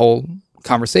 we had a whole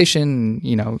conversation,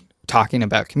 talking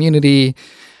about community.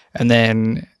 And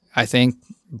then I think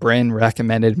Bryn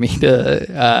recommended me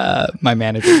to my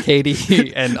manager,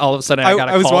 Katie, and all of a sudden I got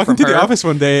a call was walking from through her. the office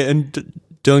one day, and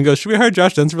Dylan goes, should we hire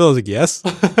Josh Dunsterville? I was like, yes.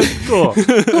 Cool.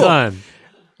 Done.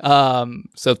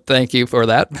 So thank you for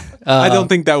that. I don't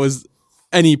think that was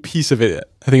any piece of it.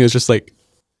 I think it was just like,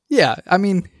 Yeah, I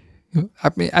mean,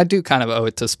 I do kind of owe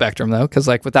it to Spectrum though, because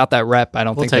like without that rep, I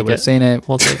don't think they take would have it. seen it.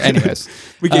 We'll take it. Anyways,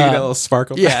 we gave you that little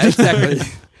sparkle. yeah, exactly.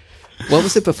 What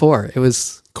was it before? It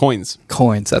was Coins.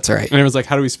 coins. That's right. And it was like,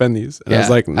 how do we spend these? And I Yeah, was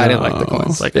like, no. I didn't like the coins.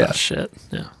 It's like, Yeah. oh, shit.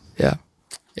 Yeah. Yeah,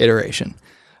 iteration.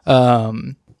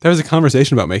 There was a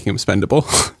conversation about making them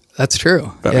spendable, That's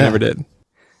true. but yeah. we never did.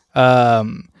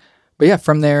 But yeah,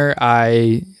 from there,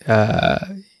 I,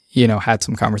 had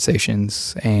some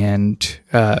conversations, and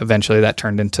eventually that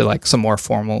turned into like some more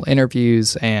formal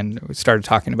interviews, and we started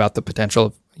talking about the potential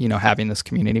of, having this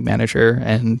community manager,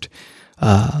 and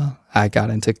I got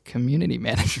into community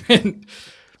management.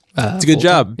 It's a good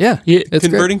job. Yeah, You- it's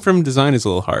Converting from design is a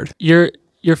little hard. You're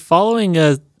following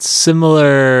a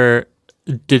similar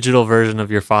digital version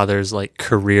of your father's like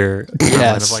career kind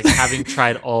Yes. of like having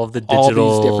tried all of the All these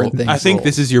digital different things. I think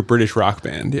this is your British rock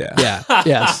band. Yeah. great. Yeah,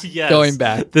 yes. Yes. Going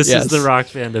back. This yes. is the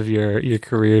rock band of your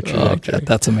career Oh, trajectory.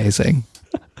 that's amazing.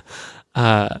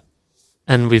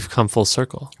 And we've come full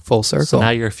circle. Full circle. So now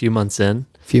you're a few months in,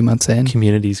 a few months in.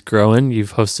 community's growing.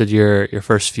 You've hosted your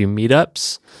first few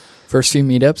meetups. First few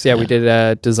meetups, we did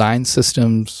a design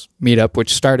systems meetup,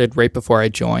 which started right before I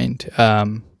joined.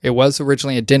 It was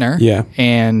originally a dinner, Yeah.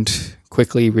 and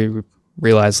quickly we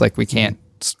realized like we can't,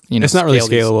 It's not really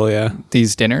scale scalable. Yeah.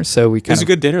 these dinners. So we It kind was a of,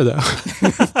 good dinner though.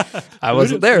 I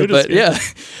wasn't there, food is but good.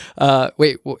 yeah.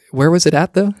 Wait, where was it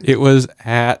at though? It was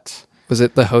at, Was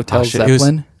it the Hotel oh, shit, it was-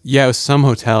 Zeppelin? yeah, it was some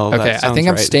hotel. Okay, That I think sounds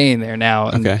I'm right. staying there now.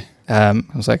 And, Okay. I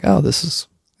was like, oh, this is,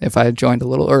 if I had joined a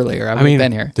little earlier, I would have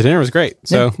been here. the dinner was great.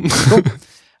 So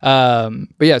But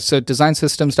yeah, so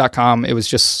designsystems.com, it was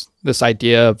just this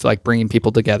idea of like bringing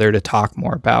people together to talk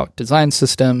more about design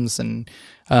systems and,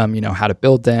 how to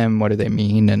build them, what do they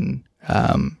mean, and,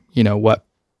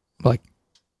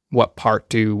 what part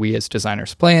do we as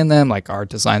designers play in them? Like, are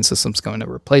design systems going to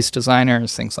replace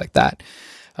designers, things like that.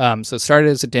 So it started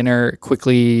as a dinner,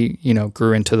 quickly,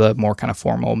 grew into the more kind of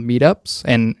formal meetups.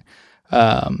 And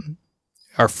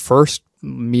our first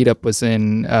meetup was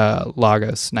in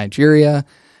Lagos, Nigeria,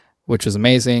 which was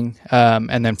amazing.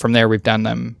 And then from there, we've done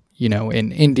them,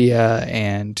 in India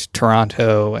and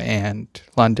Toronto and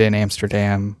London,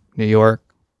 Amsterdam, New York,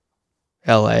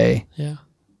 LA. Yeah.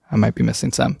 I might be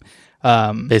missing some.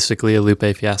 Basically a Lupe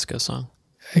Fiasco song.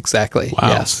 Exactly. Wow.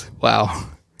 Yes. Wow.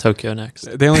 Tokyo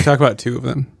next. they only talk about 2 of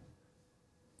them.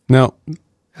 No,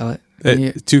 LA.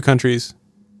 2 countries.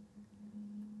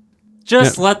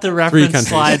 Just Yeah, let the reference countries.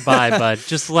 slide by, bud.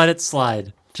 Just let it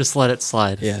slide. Just let it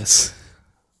slide. Yes.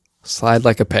 Slide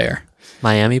like a pear.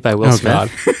 Miami by Will Oh Smith.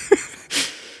 God.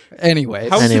 Anyways.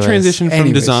 How was the transition from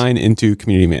Anyways. design into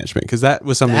community management? Because that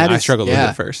was something I struggled with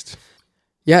at first.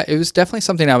 Yeah, it was definitely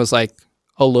something I was like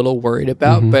a little worried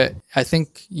about, but I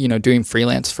think, doing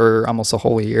freelance for almost a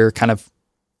whole year kind of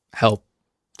helped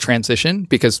transition,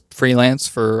 because freelance,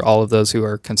 for all of those who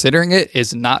are considering it,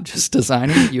 is not just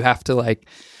designing. You have to like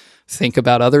think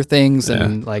about other things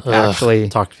and like actually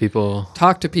talk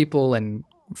to people and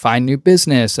find new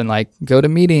business and like go to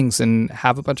meetings and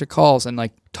have a bunch of calls and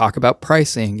like talk about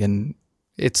pricing. And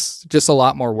it's just a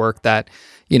lot more work that,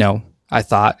 I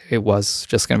thought it was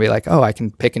just going to be like, oh, I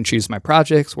can pick and choose my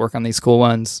projects, work on these cool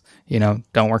ones,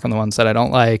 don't work on the ones that I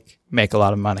don't like, make a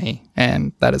lot of money.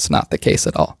 And that is not the case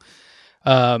at all.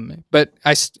 But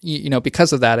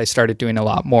because of that, I started doing a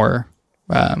lot more,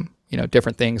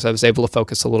 different things. I was able to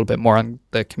focus a little bit more on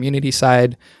the community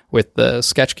side with the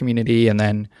sketch community. And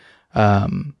then,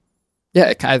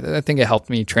 I think it helped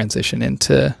me transition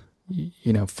into,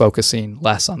 focusing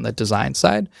less on the design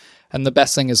side. And the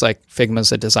best thing is like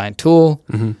Figma's a design tool.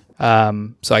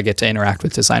 So I get to interact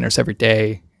with designers every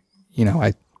day.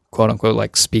 I quote unquote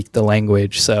like speak the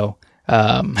language. So,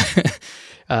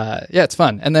 it's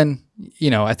fun. And then,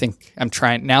 I think I'm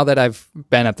trying, now that I've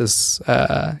been at this,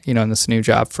 in this new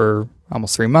job for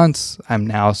almost 3 months, I'm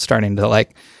now starting to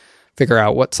like figure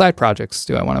out what side projects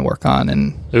do I want to work on.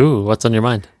 And ooh, what's on your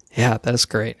mind? Yeah, that's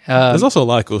great. There's also a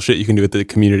lot of cool shit you can do with the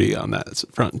community on that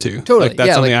front too. Totally. Like,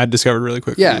 that's something I discovered really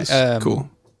quickly. Yeah. Cool.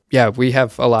 Yeah, we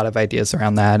have a lot of ideas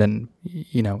around that. And,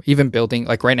 even building,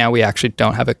 like right now we actually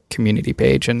don't have a community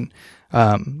page, and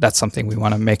that's something we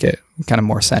want to make it kind of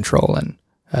more central.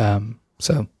 And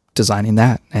so designing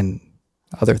that and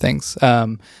other things.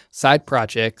 Side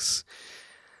projects.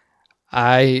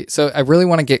 I really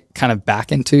want to get kind of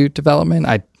back into development.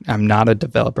 I'm not a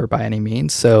developer by any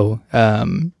means. So,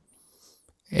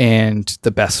 and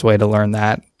the best way to learn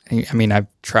that, I mean, I've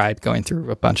tried going through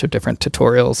a bunch of different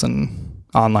tutorials and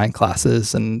online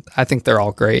classes, and I think they're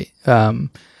all great.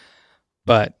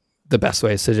 But the best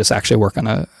way is to just actually work on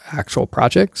an actual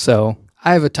project. So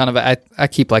I have a ton of, I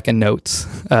keep like a notes,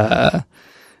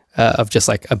 of just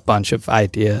like a bunch of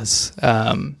ideas.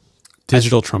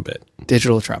 Digital trumpet.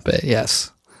 Digital trumpet,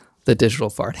 yes. The digital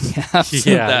farting apps.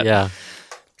 Yeah.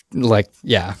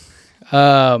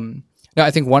 No,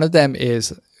 I think one of them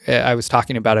is, I was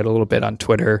talking about it a little bit on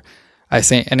Twitter. I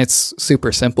think, and it's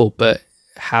super simple, but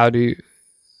how do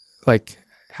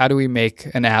we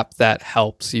make an app that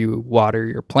helps you water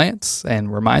your plants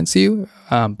and reminds you?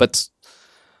 But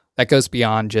that goes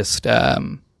beyond just, a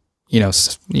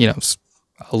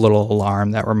little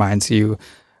alarm that reminds you.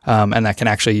 And that can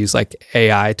actually use like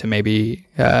AI to maybe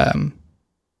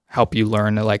help you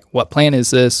learn like, what plant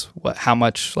is this? How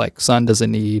much like sun does it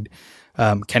need?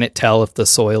 Can it tell if the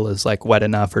soil is like wet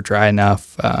enough or dry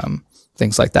enough?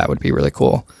 Things like that would be really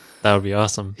cool. That would be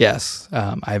awesome. Yes.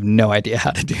 I have no idea how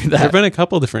to do that. There have been a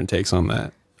couple different takes on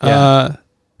that. Yeah.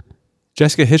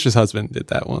 Jessica Hitch's husband did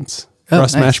that once. Oh,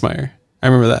 Russ nice. Mashmeyer. I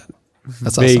remember that.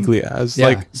 That's vaguely. awesome. I was Yeah.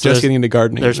 like So just getting into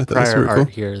gardening. There's I thought that was prior super art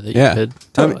cool. here that Yeah. you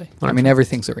could Totally. I mean,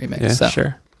 everything's a remix. Yeah, so,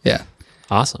 sure. Yeah.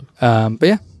 Awesome. But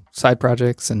yeah, side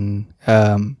projects and,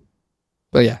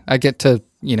 but yeah, I get to,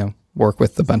 work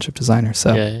with a bunch of designers.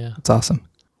 So Yeah. it's awesome.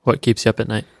 What keeps you up at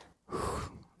night?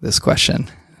 This question,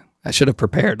 I should have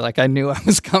prepared. Like I knew I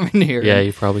was coming here. Yeah,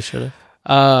 you probably should have.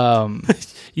 Um,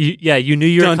 You knew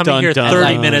you were Dun, coming dun, here dun. 30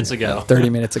 Like- minutes ago. 30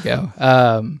 minutes ago.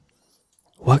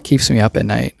 What keeps me up at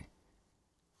night?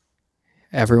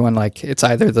 Everyone like, it's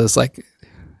either those like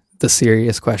the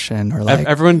serious question or like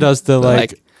Everyone does the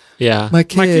like Yeah. my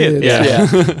kids. my kid.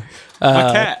 Yeah.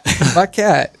 My cat. My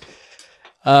cat.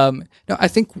 No, I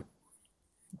think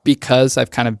because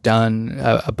I've kind of done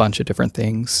a bunch of different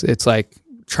things, it's like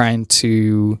trying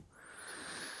to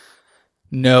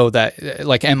know that,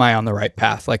 like, am I on the right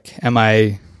path? Like, am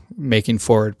I making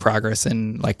forward progress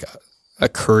in like a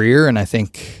career? And I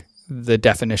think the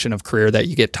definition of career that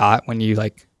you get taught when you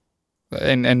like,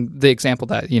 and the example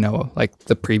that, like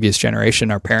the previous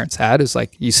generation, our parents had is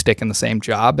like, you stick in the same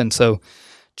job. And so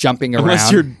jumping around.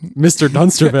 Unless you're Mr.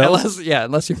 Dunsterville.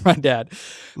 unless you're my dad.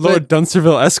 Lord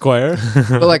Dunsterville Esquire.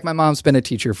 But like my mom's been a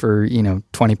teacher for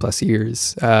 20 plus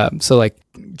years, so like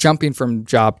jumping from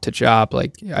job to job,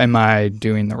 like am I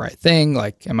doing the right thing?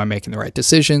 Like am I making the right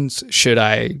decisions? Should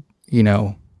I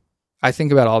I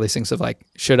think about all these things of like,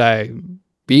 should I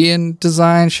be in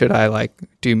design? Should I like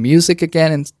do music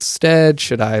again instead?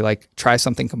 Should I like try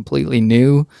something completely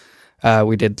new?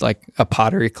 We did like a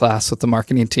pottery class with the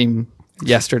marketing team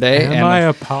yesterday. Am I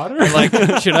a potter? like,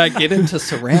 should I get into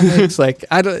ceramics? Like,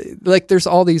 I don't like. There's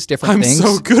all these different I'm things.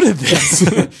 so good at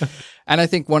this. And I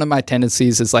think one of my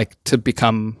tendencies is like to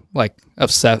become like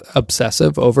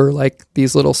obsessive over like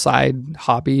these little side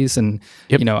hobbies. And,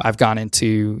 you know, I've gone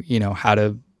into, you know, how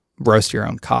to roast your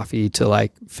own coffee to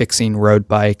like fixing road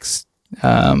bikes,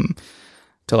 to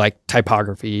like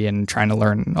typography and trying to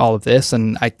learn all of this.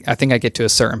 And I think I get to a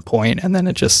certain point and then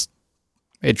it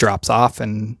drops off.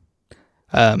 And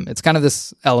it's kind of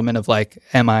this element of like,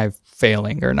 am I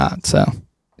failing or not? So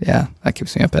yeah, that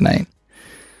keeps me up at night.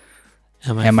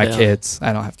 And my kids.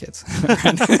 I don't have kids.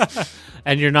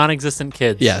 And your non-existent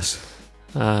kids. Yes.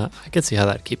 I could see how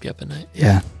that'd keep you up at night.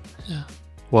 Yeah. Yeah.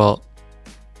 Well,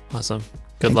 awesome.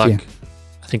 Good Thank luck. you.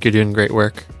 I think you're doing great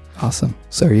work. Awesome.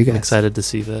 So are you guys. I'm excited to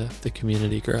see the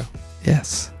community grow.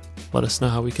 Yes. Let us know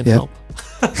how we can help.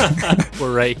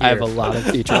 We're right here. I have a lot of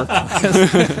future work.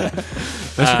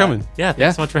 Thanks for coming. Yeah.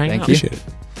 Thanks so much for hanging out. Appreciate it.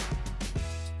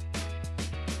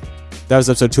 That was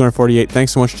episode 248.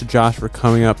 Thanks so much to Josh for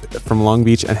coming up from Long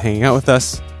Beach and hanging out with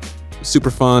us.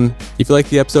 Super fun. If you liked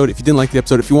the episode, if you didn't like the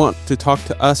episode, if you want to talk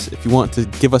to us, if you want to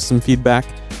give us some feedback,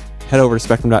 head over to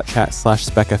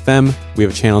spectrum.chat/specfm. We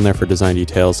have a channel in there for design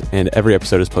details, and every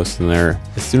episode is posted in there.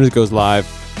 As soon as it goes live,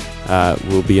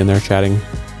 we'll be in there chatting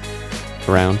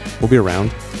around. We'll be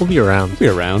around. We'll be around. We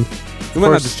might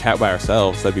not just chat by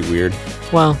ourselves. That'd be weird.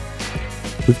 Well,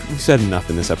 we've said enough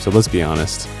in this episode. Let's be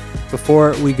honest.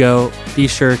 Before we go, be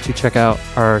sure to check out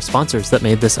our sponsors that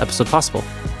made this episode possible.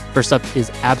 First up is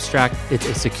Abstract. It's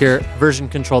a secure,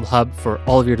 version-controlled hub for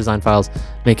all of your design files,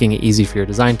 making it easy for your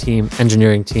design team,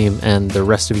 engineering team, and the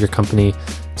rest of your company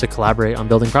to collaborate on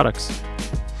building products.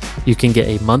 You can get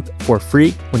a month for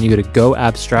free when you go to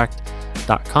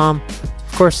goabstract.com.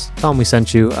 Of course, tell them we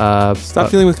sent you.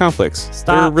 Stop dealing with conflicts.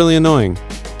 Stop. They're really annoying.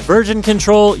 Version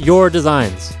control your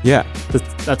designs. Yeah.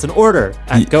 That's an order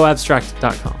at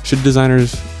goabstract.com. Should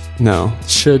designers... No.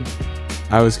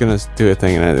 I was going to do a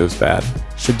thing and it was bad.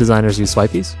 Should designers use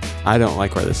Swipies? I don't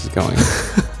like where this is going.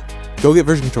 Go get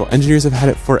version control. Engineers have had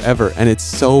it forever, and it's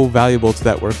so valuable to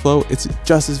that workflow. It's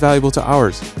just as valuable to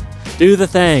ours. Do the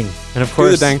thing. And of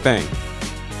course... Do the dang thing.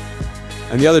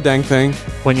 And the other dang thing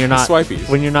when you're not Swipies.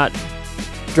 When you're not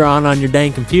drawing on your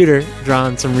dang computer, draw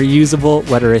on some reusable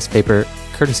wet erase paper,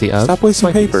 courtesy of Stop wasting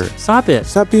Swipies. paper. Stop it.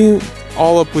 Stop being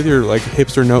all up with your like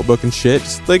hipster notebook and shit.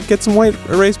 Just like get some white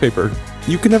erase paper.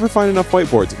 You can never find enough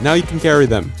whiteboards. Now you can carry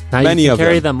them. Now Many you can of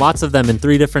carry them. lots of them in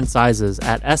 3 different sizes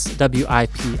at swipi.es.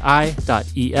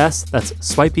 That's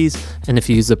Swipies. And if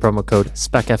you use the promo code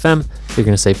SpecFM, you're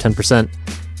going to save 10%.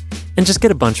 And just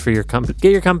get a bunch for your company.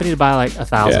 Get your company to buy like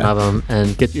 1,000 of them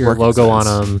and get your Work logo expense.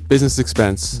 on them. Business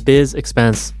expense. Biz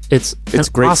expense. It's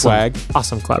great awesome, swag.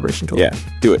 Awesome collaboration tool. Yeah,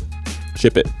 do it.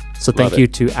 Ship it. So thank you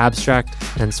to Abstract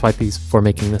and Swipies for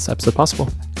making this episode possible.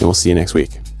 And we'll see you next week.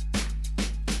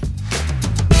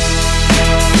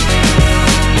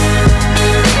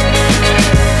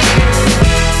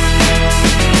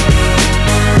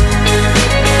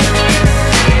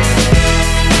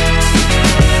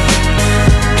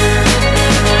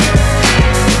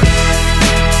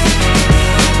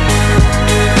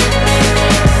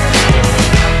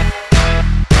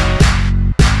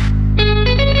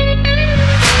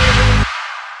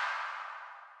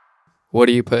 What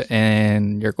do you put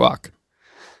in your guac?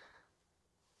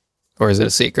 Or is it a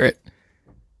secret?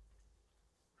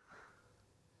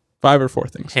 5 or 4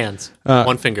 things. Hands.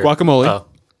 One finger. Guacamole. Oh.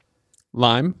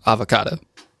 Lime. Avocado.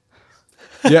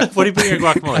 Yeah. What do you put in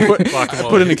your guacamole? I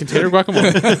put in a container guacamole.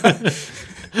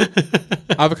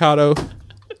 Avocado,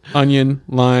 onion,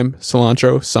 lime,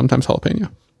 cilantro, sometimes jalapeno.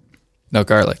 No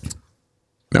garlic.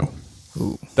 No.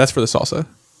 Ooh. That's for the salsa.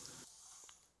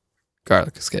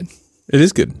 Garlic is good. It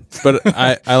is good. But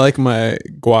I like my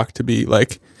guac to be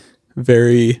like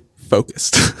very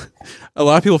focused. A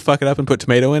lot of people fuck it up and put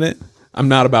tomato in it. I'm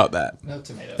not about that. No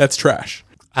tomato. That's trash.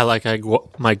 I like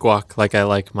my guac like I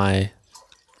like my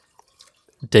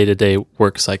day-to-day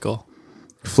work cycle.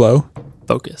 Flow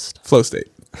Focused. state.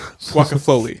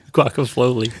 Guacaflowly.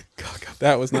 Guacamole.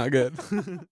 That was not good.